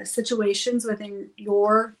are situations within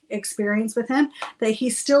your experience with him that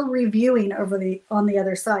he's still reviewing on the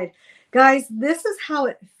other side. Guys, this is how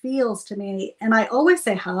it feels to me. And I always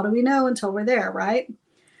say, how do we know until we're there, right?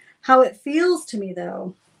 How it feels to me,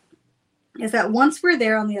 though, is that once we're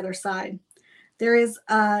there on the other side, there is,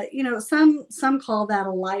 some call that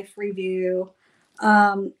a life review.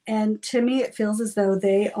 And to me, it feels as though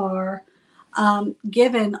they are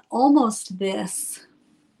given almost this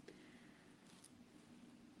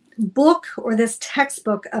book or this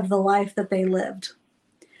textbook of the life that they lived.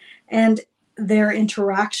 And their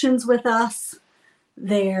interactions with us,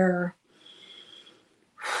 their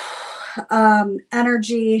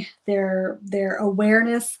energy, their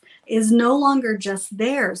awareness is no longer just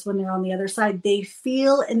theirs when they're on the other side. They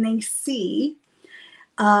feel and they see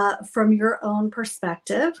from your own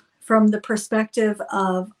perspective, from the perspective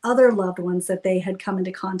of other loved ones that they had come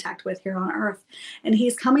into contact with here on earth. And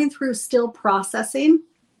he's coming through still processing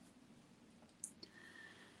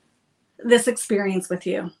this experience with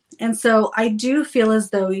you. And so I do feel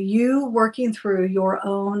as though you working through your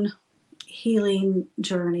own healing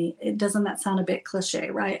journey, doesn't that sound a bit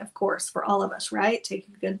cliche, right? Of course, for all of us, right? Take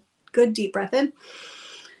a good deep breath in,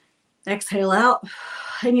 exhale out,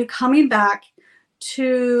 and you coming back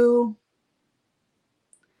to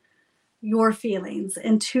your feelings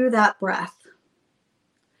and to that breath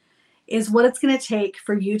is what it's going to take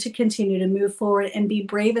for you to continue to move forward and be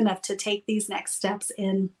brave enough to take these next steps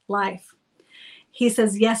in life. He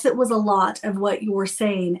says, yes, it was a lot of what you were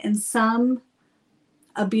saying and some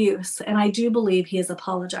abuse. And I do believe he is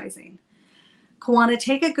apologizing. Kwana,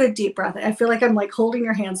 take a good deep breath. I feel like I'm like holding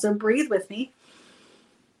your hand. So breathe with me.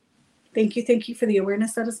 Thank you for the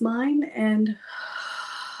awareness that is mine. And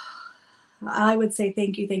I would say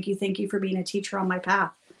thank you for being a teacher on my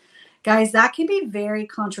path. Guys, that can be very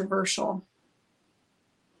controversial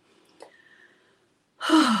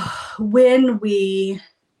when we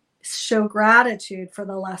show gratitude for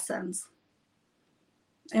the lessons.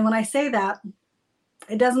 And when I say that,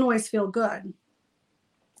 it doesn't always feel good.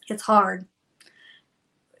 It's hard.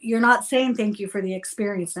 You're not saying thank you for the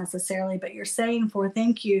experience necessarily, but you're saying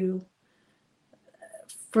thank you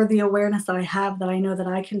for the awareness that I have, that I know that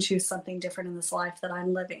I can choose something different in this life that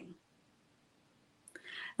I'm living.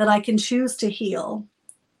 That I can choose to heal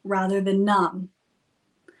rather than numb.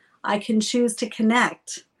 I can choose to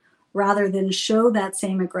connect rather than show that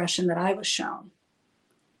same aggression that I was shown.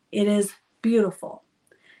 It is beautiful.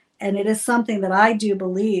 And it is something that I do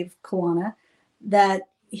believe, Kwana, that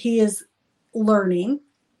he is learning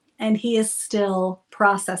and he is still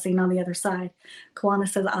processing on the other side. Kwana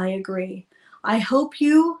says, I agree. I hope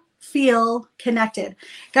you feel connected.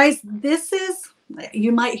 Guys,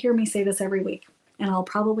 you might hear me say this every week, and I'll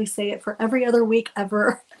probably say it for every other week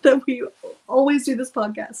ever that we always do this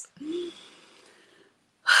podcast.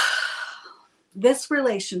 This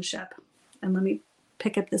relationship, and let me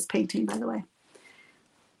pick up this painting, by the way.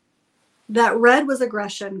 That red was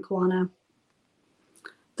aggression, Kwana.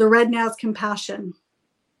 The red now is compassion.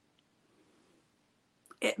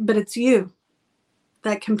 But it's you.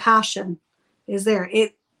 That compassion is there.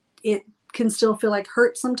 It can still feel like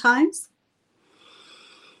hurt sometimes,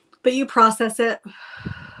 but you process it.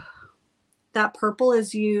 That purple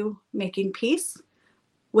is you making peace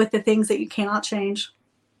with the things that you cannot change,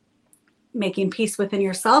 making peace within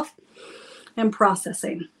yourself, and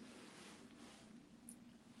processing.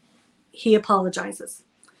 He apologizes.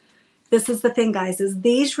 this is the thing, guys, is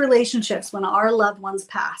these relationships, when our loved ones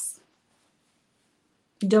pass,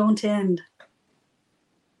 don't end.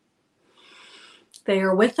 They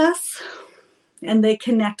are with us and they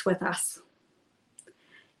connect with us.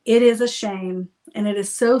 It is a shame, and it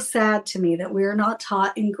is so sad to me that we are not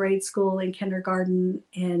taught in grade school, in kindergarten,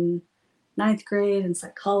 in ninth grade, in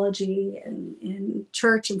psychology, and in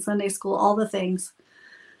church and Sunday school, all the things,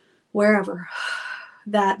 wherever,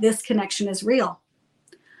 that this connection is real.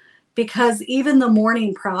 Because even the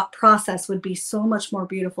mourning process would be so much more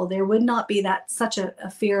beautiful. There would not be such a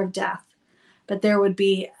fear of death, but there would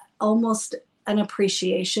be almost an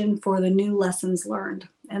appreciation for the new lessons learned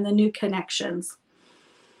and the new connections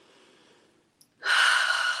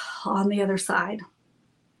on the other side.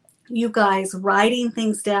 You guys writing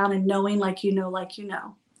things down and knowing like you know,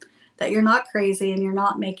 that you're not crazy and you're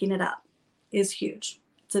not making it up is huge.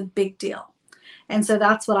 It's a big deal. And so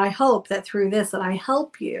that's what I hope, that through this, that I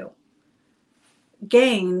help you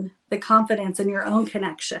gain the confidence in your own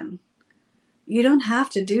connection. You don't have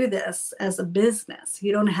to do this as a business.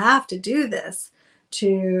 You don't have to do this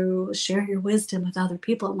to share your wisdom with other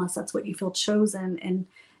people unless that's what you feel chosen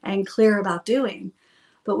and clear about doing.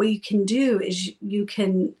 But what you can do is you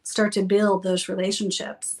can start to build those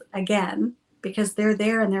relationships again, because they're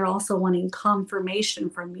there and they're also wanting confirmation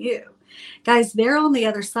from you. Guys, they're on the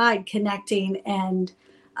other side connecting and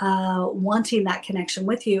wanting that connection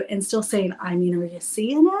with you and still saying, I mean, are you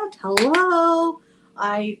seeing it? Hello,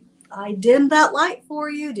 I dimmed that light for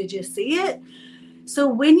you. Did you see it? So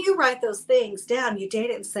when you write those things down, you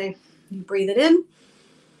date it and say, you breathe it in.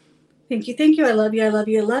 Thank you. I love you.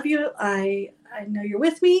 I know you're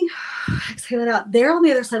with me. Exhale it out. They're on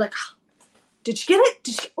the other side like, did you get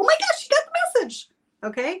it? Oh my gosh, you got the message.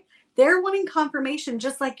 Okay. They're wanting confirmation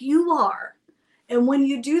just like you are. And when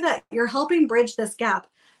you do that, you're helping bridge this gap.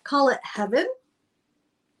 Call it heaven.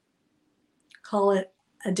 Call it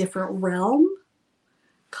a different realm.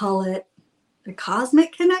 Call it the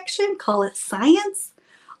cosmic connection. Call it science.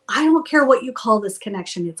 I don't care what you call this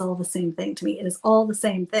connection. It's all the same thing to me. It is all the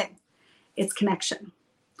same thing. It's connection.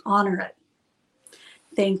 Honor it.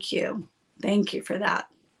 Thank you. Thank you for that,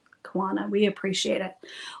 Kwana. We appreciate it.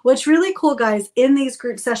 What's really cool, guys, in these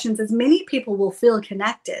group sessions is many people will feel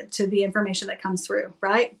connected to the information that comes through,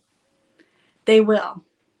 right? They will.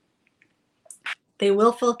 They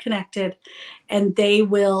will feel connected, and you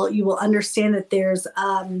will understand that there's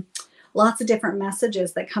lots of different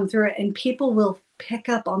messages that come through it, and people will pick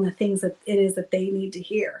up on the things that it is that they need to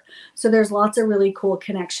hear. So there's lots of really cool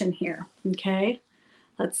connection here. Okay.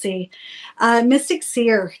 Let's see. Mystic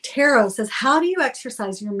Seer Tarot says, how do you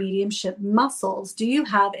exercise your mediumship muscles? Do you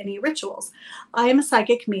have any rituals? I am a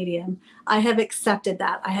psychic medium. I have accepted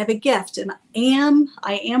that. I have a gift, and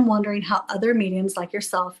I am wondering how other mediums like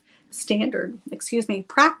yourself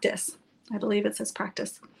practice. I believe it says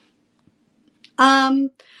practice. I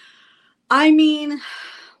mean,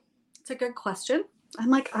 it's a good question. I'm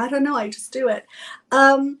like, I don't know. I just do it.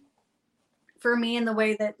 For me, in the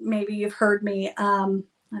way that maybe you've heard me,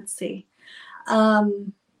 let's see.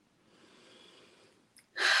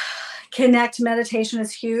 Connect meditation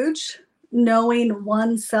is huge. Knowing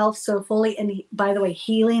oneself so fully, and by the way,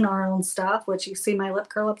 healing our own stuff, which you see my lip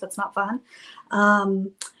curl up, that's not fun.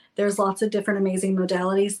 There's lots of different amazing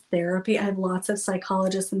modalities. Therapy. I have lots of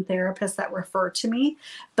psychologists and therapists that refer to me,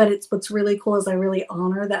 but what's really cool is I really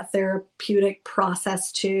honor that therapeutic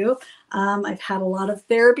process too. I've had a lot of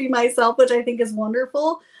therapy myself, which I think is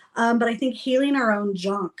wonderful. But I think healing our own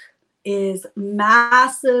junk is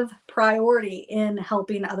massive priority in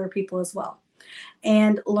helping other people as well.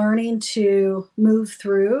 And learning to move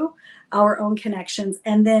through our own connections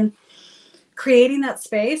and then creating that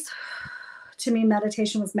space. To me,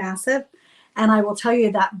 meditation was massive. And I will tell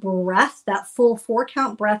you that breath, that full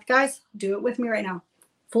 4-count breath, guys, do it with me right now.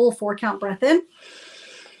 Full 4-count breath in,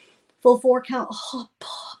 full 4-count,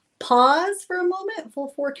 pause for a moment, full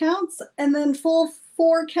 4 counts, and then full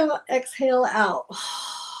 4-count exhale out.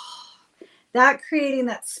 That creating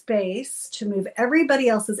that space to move everybody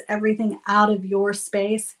else's everything out of your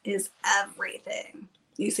space is everything.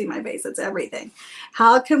 You see my face, it's everything.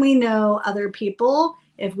 How can we know other people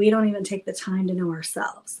if we don't even take the time to know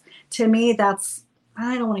ourselves? To me, that's,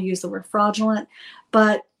 I don't want to use the word fraudulent,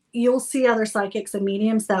 but you'll see other psychics and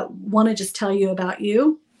mediums that want to just tell you about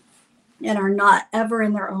you and are not ever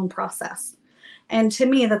in their own process. And to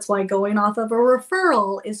me, that's why going off of a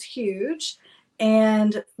referral is huge.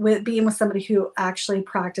 And with being with somebody who actually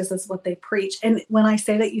practices what they preach. And when I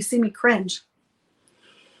say that, you see me cringe.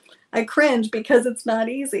 I cringe because it's not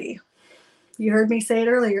easy. You heard me say it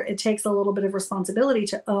earlier. It takes a little bit of responsibility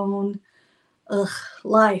to own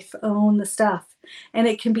life, own the stuff. And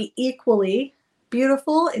it can be equally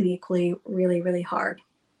beautiful and equally really, really hard.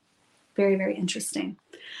 Very, very interesting.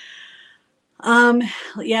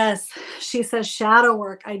 Yes, she says shadow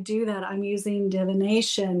work. I do that. I'm using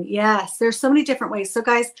divination. Yes, there's so many different ways. So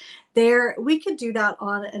guys, we could do that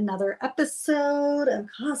on another episode of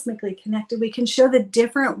Cosmically Connected. We can show the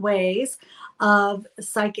different ways of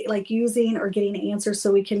psychic, like using or getting answers.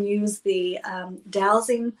 So we can use the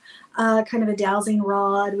dowsing, kind of a dowsing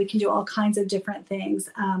rod. We can do all kinds of different things.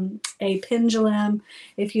 A pendulum,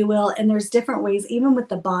 if you will. And there's different ways, even with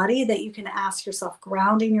the body, that you can ask yourself,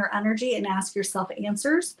 grounding your energy and ask yourself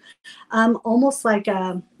answers. Almost like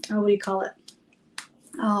what do you call it?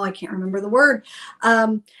 Oh, I can't remember the word.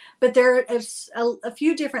 But there is a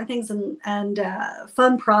few different things and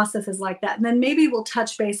fun processes like that. And then maybe we'll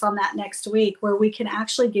touch base on that next week, where we can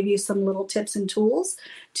actually give you some little tips and tools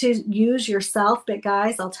to use yourself. But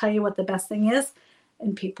guys, I'll tell you what the best thing is.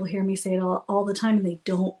 And people hear me say it all the time and they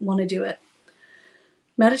don't want to do it.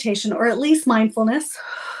 Meditation, or at least mindfulness,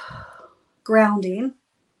 grounding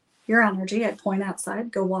your energy. I'd point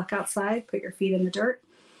outside, go walk outside, put your feet in the dirt.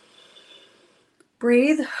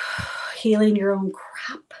 Breathe, healing your own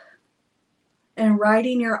crap, and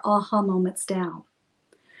writing your aha moments down.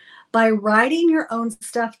 By writing your own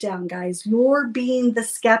stuff down, guys, you're being the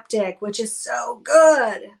skeptic, which is so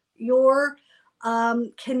good. You're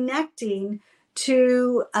connecting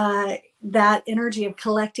to that energy of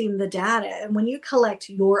collecting the data. And when you collect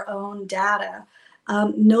your own data,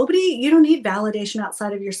 you don't need validation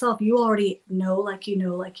outside of yourself. You already know, like you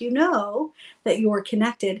know that you're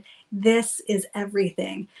connected. This is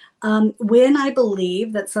everything. When I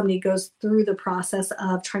believe that somebody goes through the process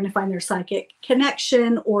of trying to find their psychic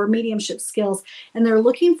connection or mediumship skills, and they're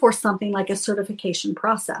looking for something like a certification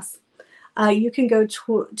process, you can go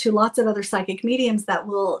to lots of other psychic mediums that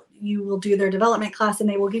you will do their development class, and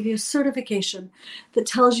they will give you a certification that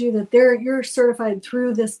tells you that you're certified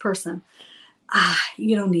through this person.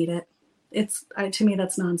 You don't need it. To me,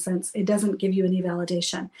 that's nonsense. It doesn't give you any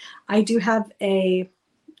validation. I do have a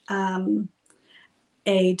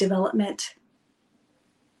development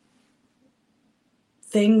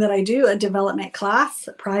thing that I do, a development class,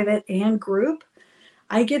 private and group.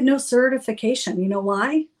 I get no certification. You know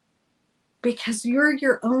why? Because you're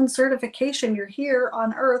your own certification. You're here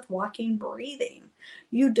on earth, walking, breathing.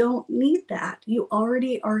 You don't need that. You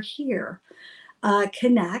already are here.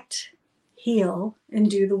 Connect, heal, and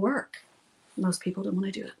do the work. Most people don't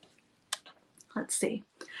want to do it. Let's see.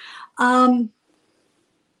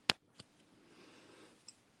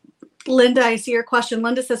 Linda, I see your question.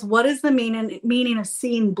 Linda says, what is the meaning of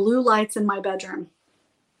seeing blue lights in my bedroom?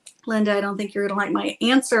 Linda, I don't think you're going to like my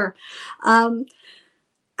answer.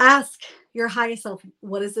 Ask your highest self,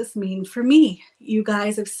 what does this mean for me? You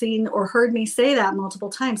guys have seen or heard me say that multiple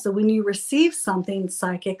times. So when you receive something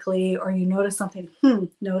psychically, or you notice something,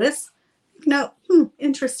 notice? No,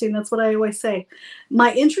 interesting. That's what I always say.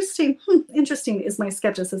 My interesting is my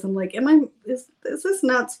skepticism. Like, is this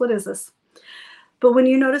nuts? What is this? But when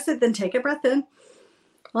you notice it, then take a breath in.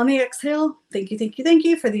 On the exhale, thank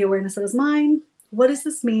you for the awareness that is mine. What does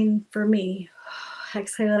this mean for me?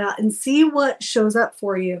 Exhale it out and see what shows up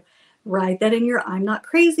for you. Write that in your I'm Not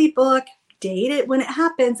Crazy book. Date it when it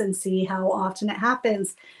happens and see how often it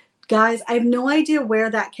happens. Guys, I have no idea where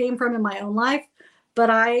that came from in my own life, but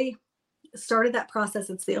I started that process.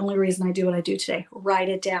 It's the only reason I do what I do today. Write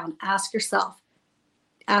it down. Ask yourself.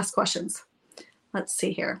 Ask questions. Let's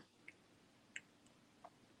see here.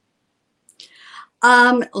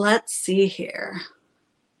 Let's see here.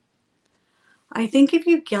 I think if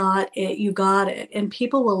you got it, you got it. And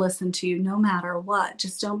people will listen to you no matter what.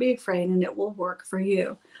 Just don't be afraid, and it will work for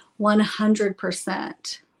you.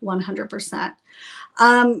 100%. 100%.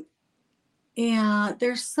 Yeah,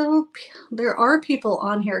 there are people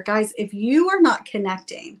on here. Guys, if you are not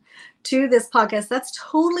connecting to this podcast, that's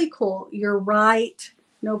totally cool. You're right.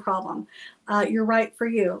 No problem. You're right for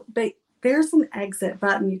you. But there's an exit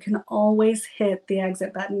button. You can always hit the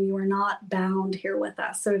exit button. You are not bound here with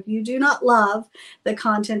us. So if you do not love the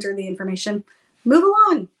content or the information, move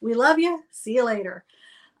along. We love you. See you later.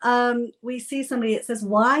 We see somebody that says,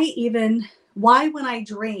 why when I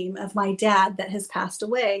dream of my dad that has passed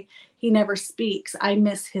away, he never speaks? I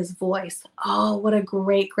miss his voice. Oh, what a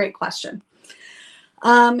great, great question.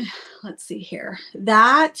 Let's see here.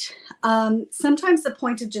 That sometimes the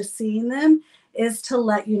point of just seeing them is to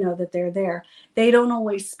let you know that they're there. They don't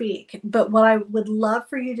always speak. But what I would love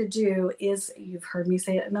for you to do is, you've heard me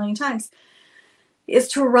say it a million times, is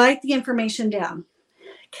to write the information down,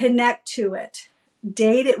 connect to it,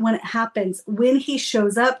 date it when it happens. When he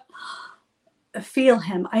shows up, feel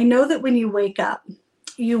him. I know that when you wake up,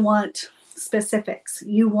 you want specifics.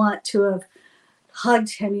 You want to have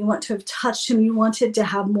hugged him. You want to have touched him. You wanted to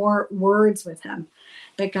have more words with him.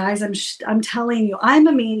 But guys, I'm telling you, I'm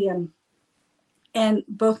a medium, and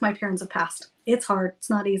both my parents have passed. It's hard. It's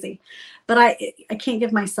not easy. But I can't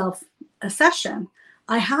give myself a session.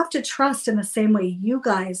 I have to trust in the same way you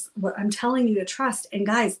guys, what I'm telling you to trust. And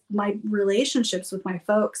guys, my relationships with my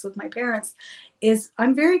folks, with my parents, is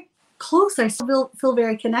I'm very close. I still feel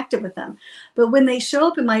very connected with them. But when they show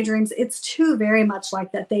up in my dreams, it's too very much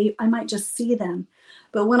like that. I might just see them.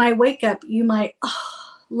 But when I wake up, you might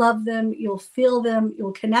love them, you'll feel them,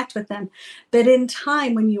 you'll connect with them. But in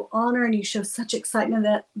time, when you honor and you show such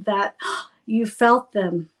excitement that you felt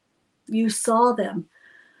them, you saw them.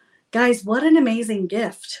 Guys, what an amazing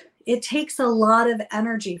gift. It takes a lot of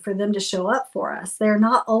energy for them to show up for us. They're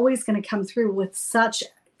not always going to come through with such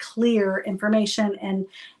clear information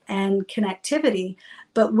and connectivity.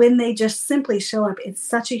 But when they just simply show up, it's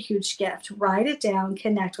such a huge gift. Write it down,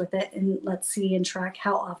 connect with it, and let's see and track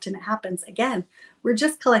how often it happens. Again, we're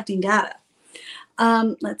just collecting data.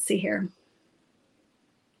 Let's see here.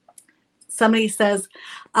 Somebody says,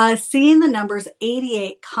 seeing the numbers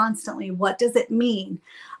 88 constantly, what does it mean?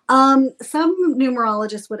 Some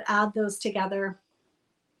numerologists would add those together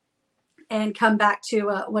and come back to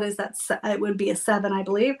what is that? It would be a 7, I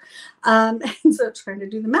believe. And so trying to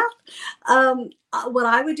do the math. What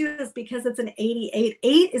I would do is, because it's an 88,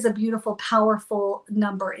 8 is a beautiful, powerful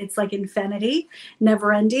number. It's like infinity,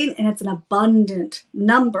 never ending, and it's an abundant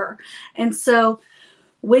number. And so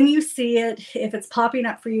when you see it, if it's popping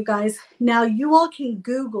up for you guys, now you all can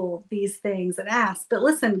Google these things and ask. But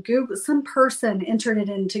listen, Google, some person entered it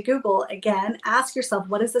into Google. Again, ask yourself,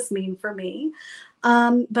 what does this mean for me?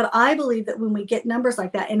 But I believe that when we get numbers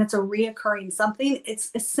like that and it's a reoccurring something,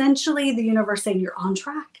 it's essentially the universe saying you're on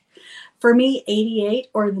track. For me, 88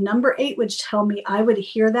 or the number 8 would tell me, I would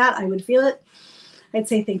hear that, I would feel it. I'd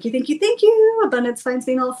say, thank you, thank you, thank you. Abundance finds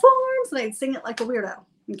me in all forms. And I'd sing it like a weirdo.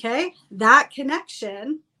 Okay. That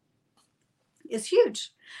connection is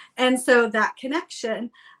huge. And so that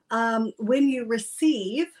connection, when you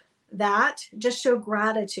receive that, just show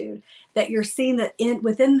gratitude that you're seeing that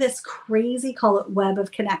within this crazy, call it web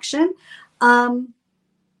of connection, that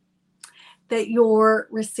you're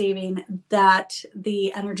receiving, that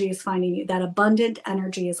the energy is finding you, that abundant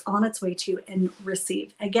energy is on its way to you, and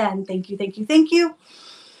receive. Again, thank you, thank you, thank you.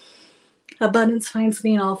 Abundance finds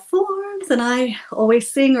me in all forms, and I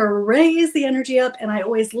always sing or raise the energy up, and I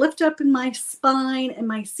always lift up in my spine and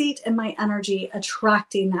my seat and my energy,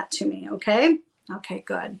 attracting that to me. Okay. Okay,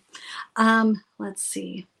 good. Let's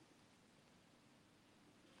see.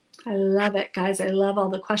 I love it, guys. I love all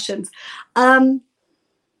the questions. I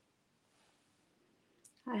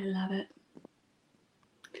love it.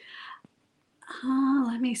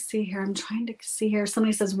 Let me see here. I'm trying to see here.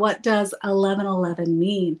 Somebody says, what does 1111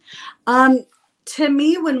 mean? To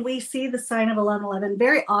me, when we see the sign of 1111,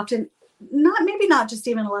 very often, maybe not just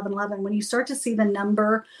even 1111, when you start to see the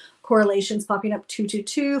number correlations popping up,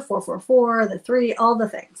 222, 444, the 3, all the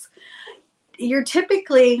things, you're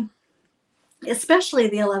typically, especially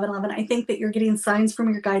the 1111, I think that you're getting signs from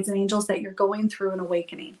your guides and angels that you're going through an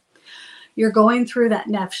awakening. You're going through that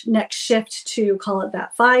next shift to, call it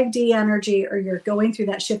that 5D energy, or you're going through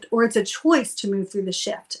that shift, or it's a choice to move through the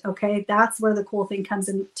shift. Okay. That's where the cool thing comes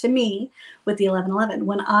in to me with the 1111.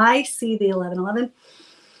 When I see the 1111,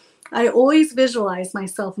 I always visualize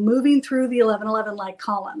myself moving through the 1111 like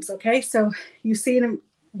columns. Okay. So you see it,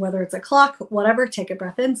 whether it's a clock, whatever, take a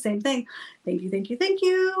breath in, same thing. Thank you. Thank you. Thank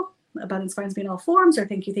you. Abundance finds me in all forms, or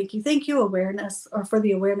thank you. Thank you. Thank you. Awareness, or for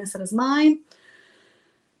the awareness that is mine.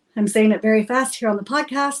 I'm saying it very fast here on the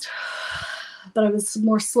podcast, but I would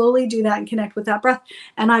more slowly do that and connect with that breath.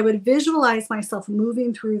 And I would visualize myself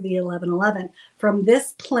moving through the 1111 from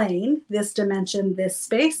this plane, this dimension, this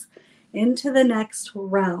space, into the next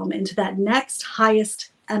realm, into that next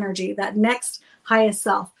highest energy, that next highest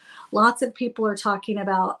self. Lots of people are talking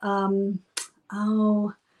about, a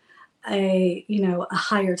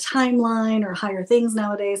higher timeline or higher things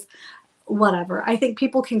nowadays. Whatever. I think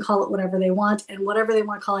people can call it whatever they want, and whatever they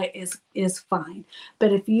want to call it is fine.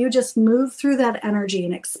 But if you just move through that energy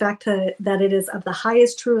and expect that it is of the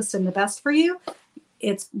highest, truest, and the best for you,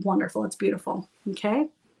 it's wonderful. It's beautiful. Okay.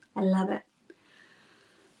 I love it.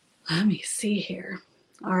 Let me see here.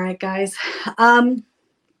 All right, guys.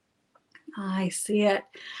 I see it.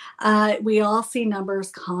 We all see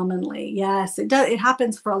numbers commonly. Yes, it does. It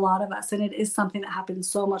happens for a lot of us, and it is something that happens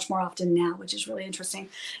so much more often now, which is really interesting.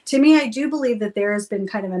 To me, I do believe that there has been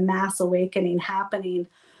kind of a mass awakening happening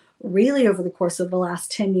really over the course of the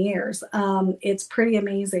last 10 years. It's pretty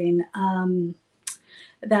amazing.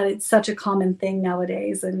 that it's such a common thing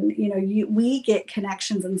nowadays. And, we get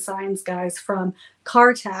connections and signs, guys, from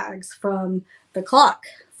car tags, from the clock,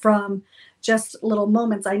 from just little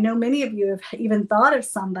moments. I know many of you have even thought of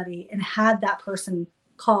somebody and had that person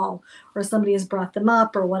call, or somebody has brought them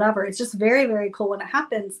up or whatever. It's just very, very cool when it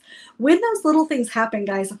happens. When those little things happen,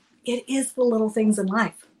 guys, it is the little things in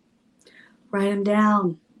life. Write them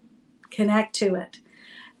down, connect to it,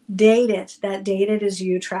 date it. That dated is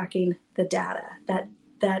you tracking the data.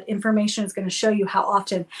 That information is going to show you how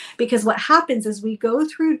often, because what happens is we go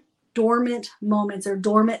through dormant moments or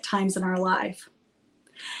dormant times in our life.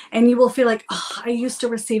 And you will feel like, oh, I used to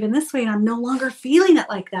receive in this way and I'm no longer feeling it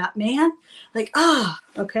like that, man. Like,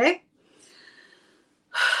 okay.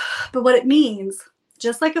 But what it means,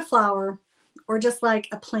 just like a flower or just like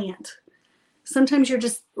a plant, sometimes you're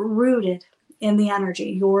just rooted in the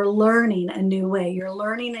energy. You're learning a new way. You're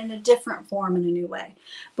learning in a different form in a new way.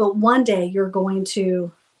 But one day you're going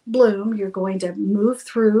to bloom. You're going to move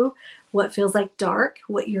through what feels like dark.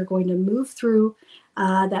 You're going to move through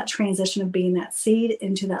that transition of being that seed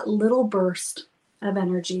into that little burst of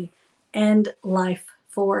energy and life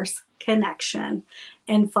force connection,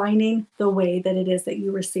 and finding the way that it is that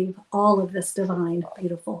you receive all of this divine,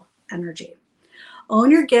 beautiful energy.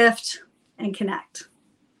 Own your gift and connect.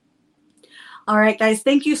 All right, guys,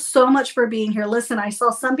 thank you so much for being here. Listen, I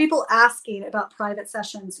saw some people asking about private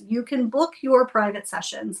sessions. You can book your private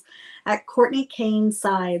sessions at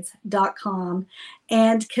CourtneyCaneSides.com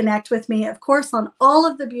and connect with me, of course, on all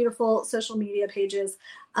of the beautiful social media pages.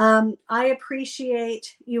 I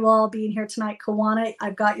appreciate you all being here tonight. Kawana,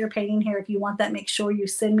 I've got your painting here. If you want that, make sure you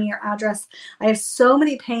send me your address. I have so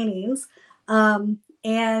many paintings, and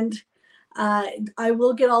I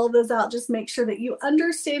will get all of those out. Just make sure that you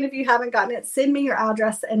understand. If you haven't gotten it, send me your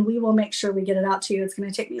address and we will make sure we get it out to you. It's going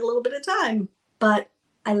to take me a little bit of time, but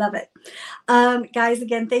I love it. Guys,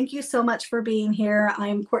 again, thank you so much for being here.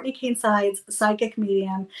 I'm Courtney Cane Sides, psychic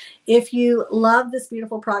medium. If you love this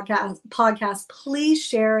beautiful podcast, please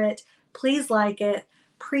share it. Please like it.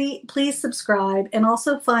 Please subscribe, and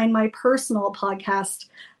also find my personal podcast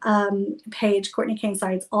page, Courtney Cane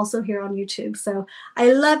Sides, also here on YouTube. So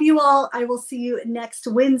I love you all. I will see you next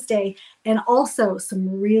Wednesday, and also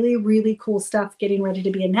some really, really cool stuff getting ready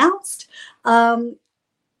to be announced for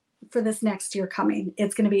this next year coming.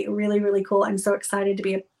 It's going to be really, really cool. I'm so excited to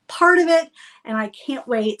be a part of it, and I can't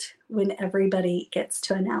wait when everybody gets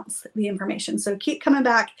to announce the information. So keep coming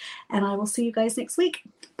back, and I will see you guys next week.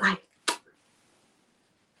 Bye.